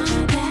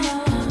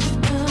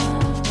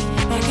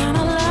 That kind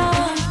of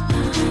love,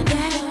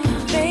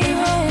 baby.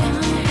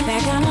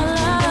 That kind of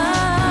love.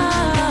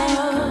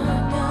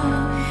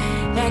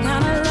 That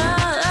kind of love.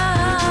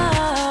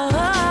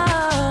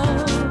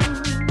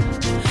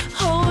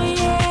 Oh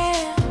yeah,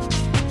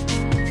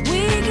 we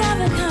got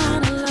the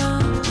kind of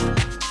love.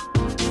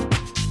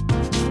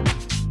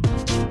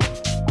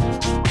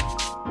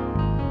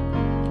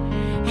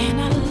 And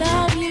I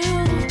love you,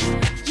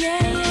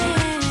 yeah,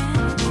 yeah.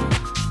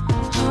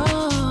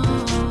 Oh,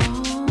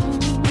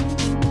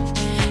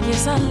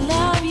 yes, I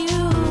love you.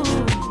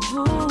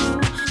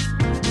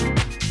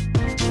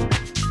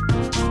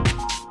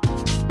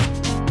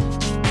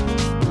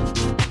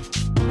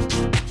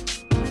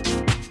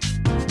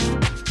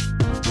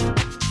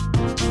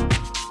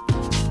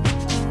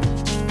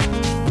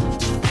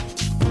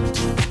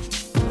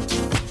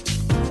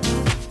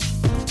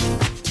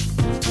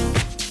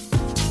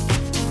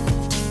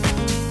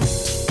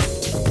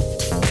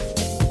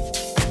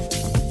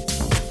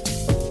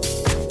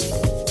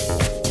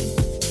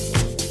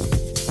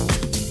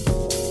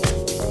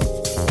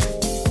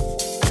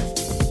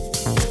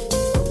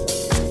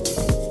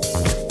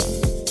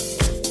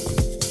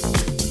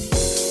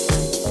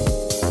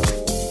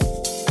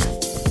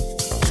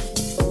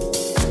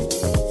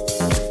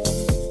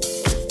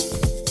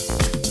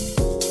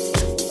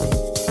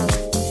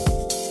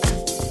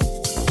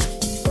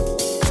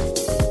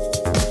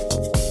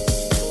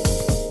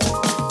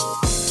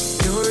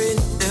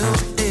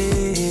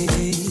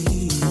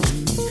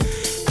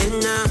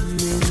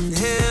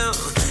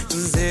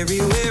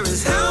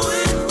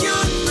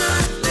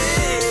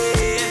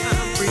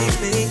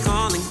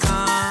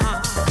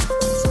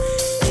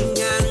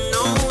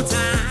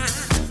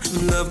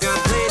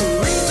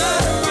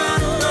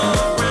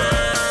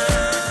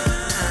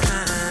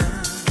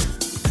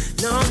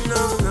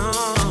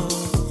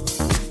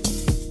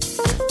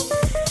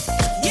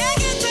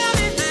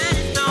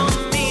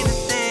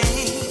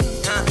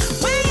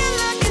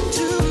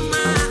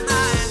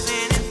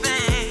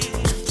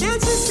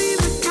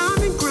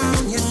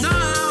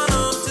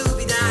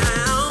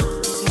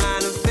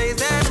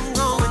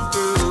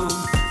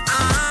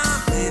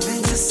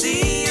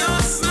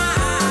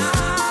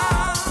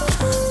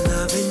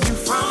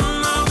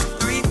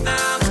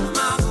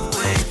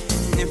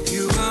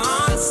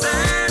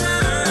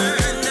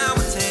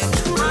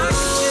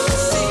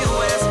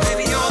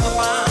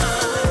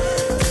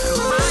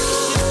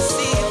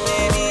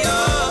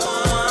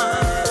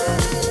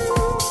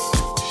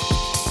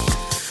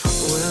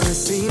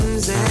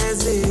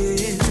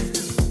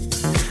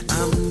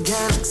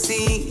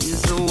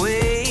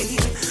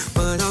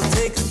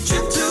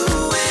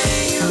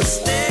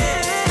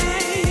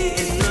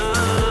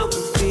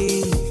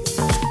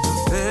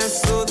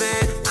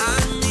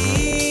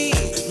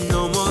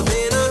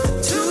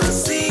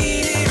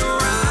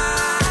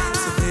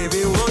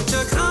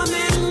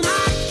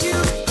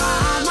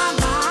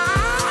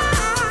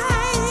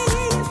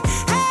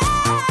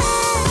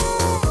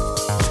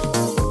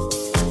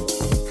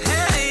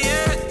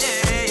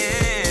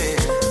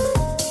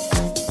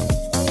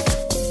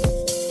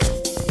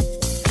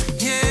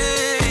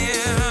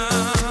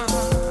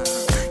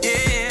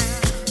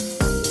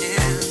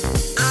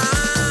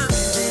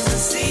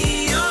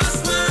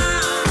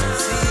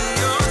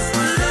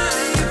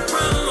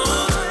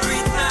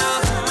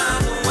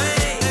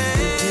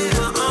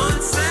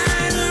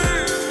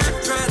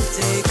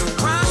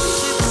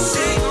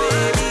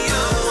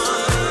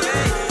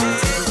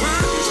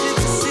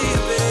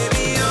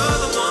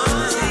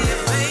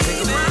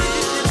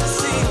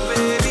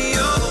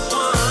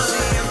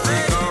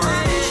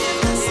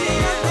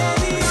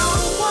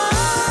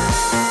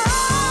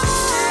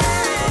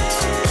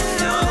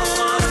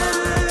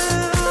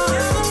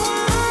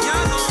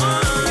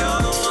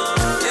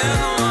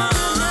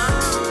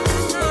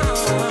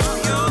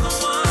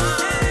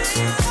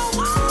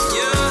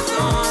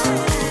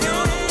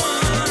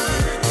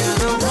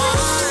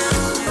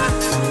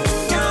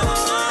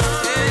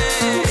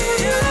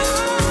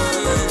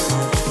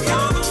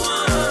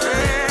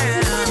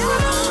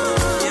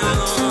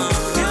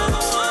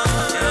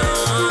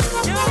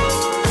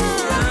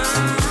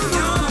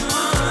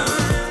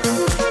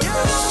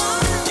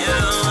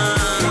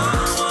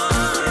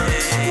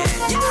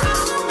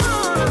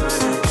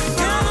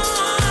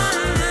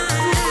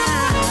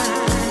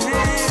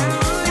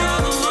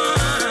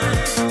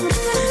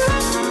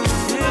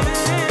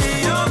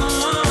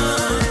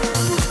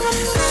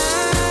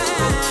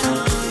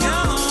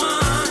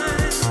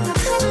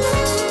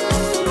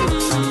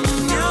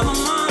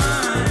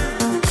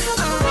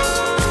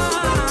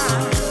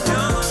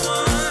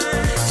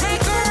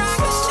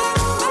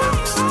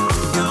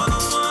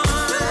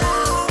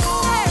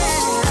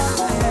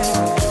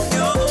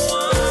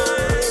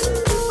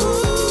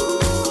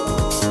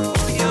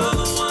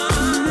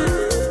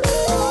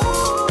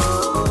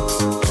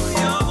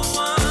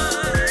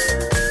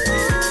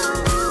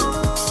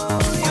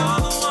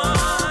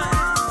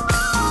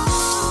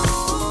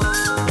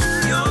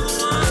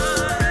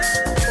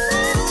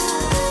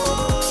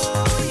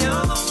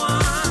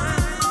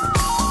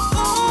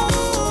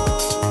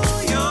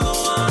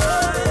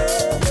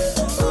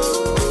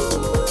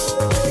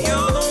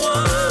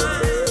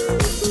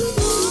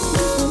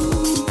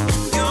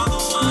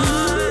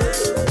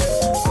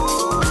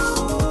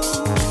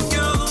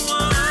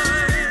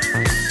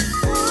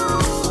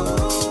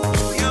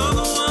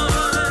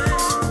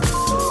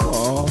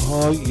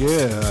 Well,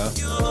 yeah.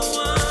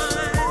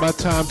 My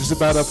time is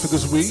about up for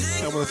this week.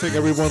 I want to thank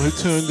everyone who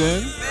tuned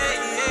in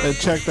and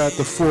checked out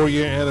the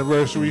 4-year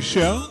anniversary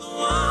show.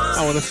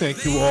 I want to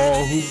thank you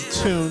all who've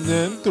tuned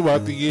in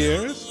throughout the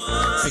years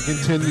and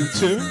continue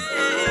to.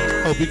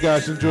 Hope you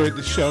guys enjoyed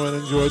the show and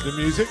enjoyed the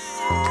music.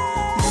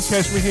 You can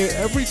catch me here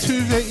every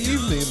Tuesday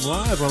evening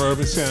live on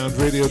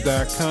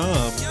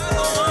UrbanSoundsRadio.com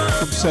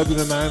from 7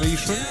 to 9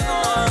 Eastern,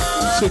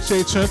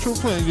 6-8 Central,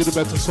 playing you the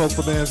best of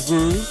soulful dance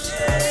grooves,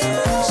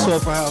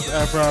 soulful house,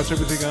 Afro house,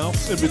 everything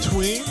else in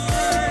between.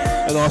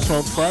 And also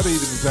on Friday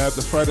evenings, I have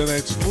the Friday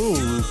Night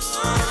Smooth,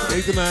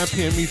 8 to 9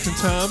 p.m. Eastern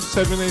Time,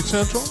 7 8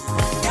 Central,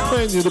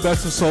 playing you the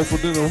best of soulful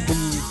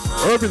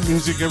urban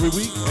music every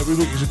week. Every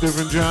week is a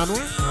different genre,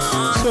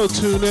 so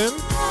tune in.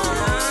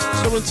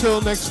 So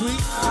until next week,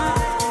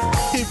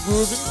 keep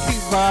grooving,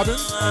 keep vibing,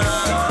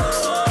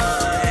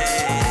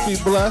 be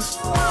blessed,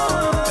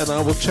 and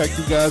I will check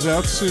you guys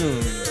out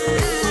soon.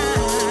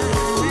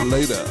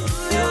 Later.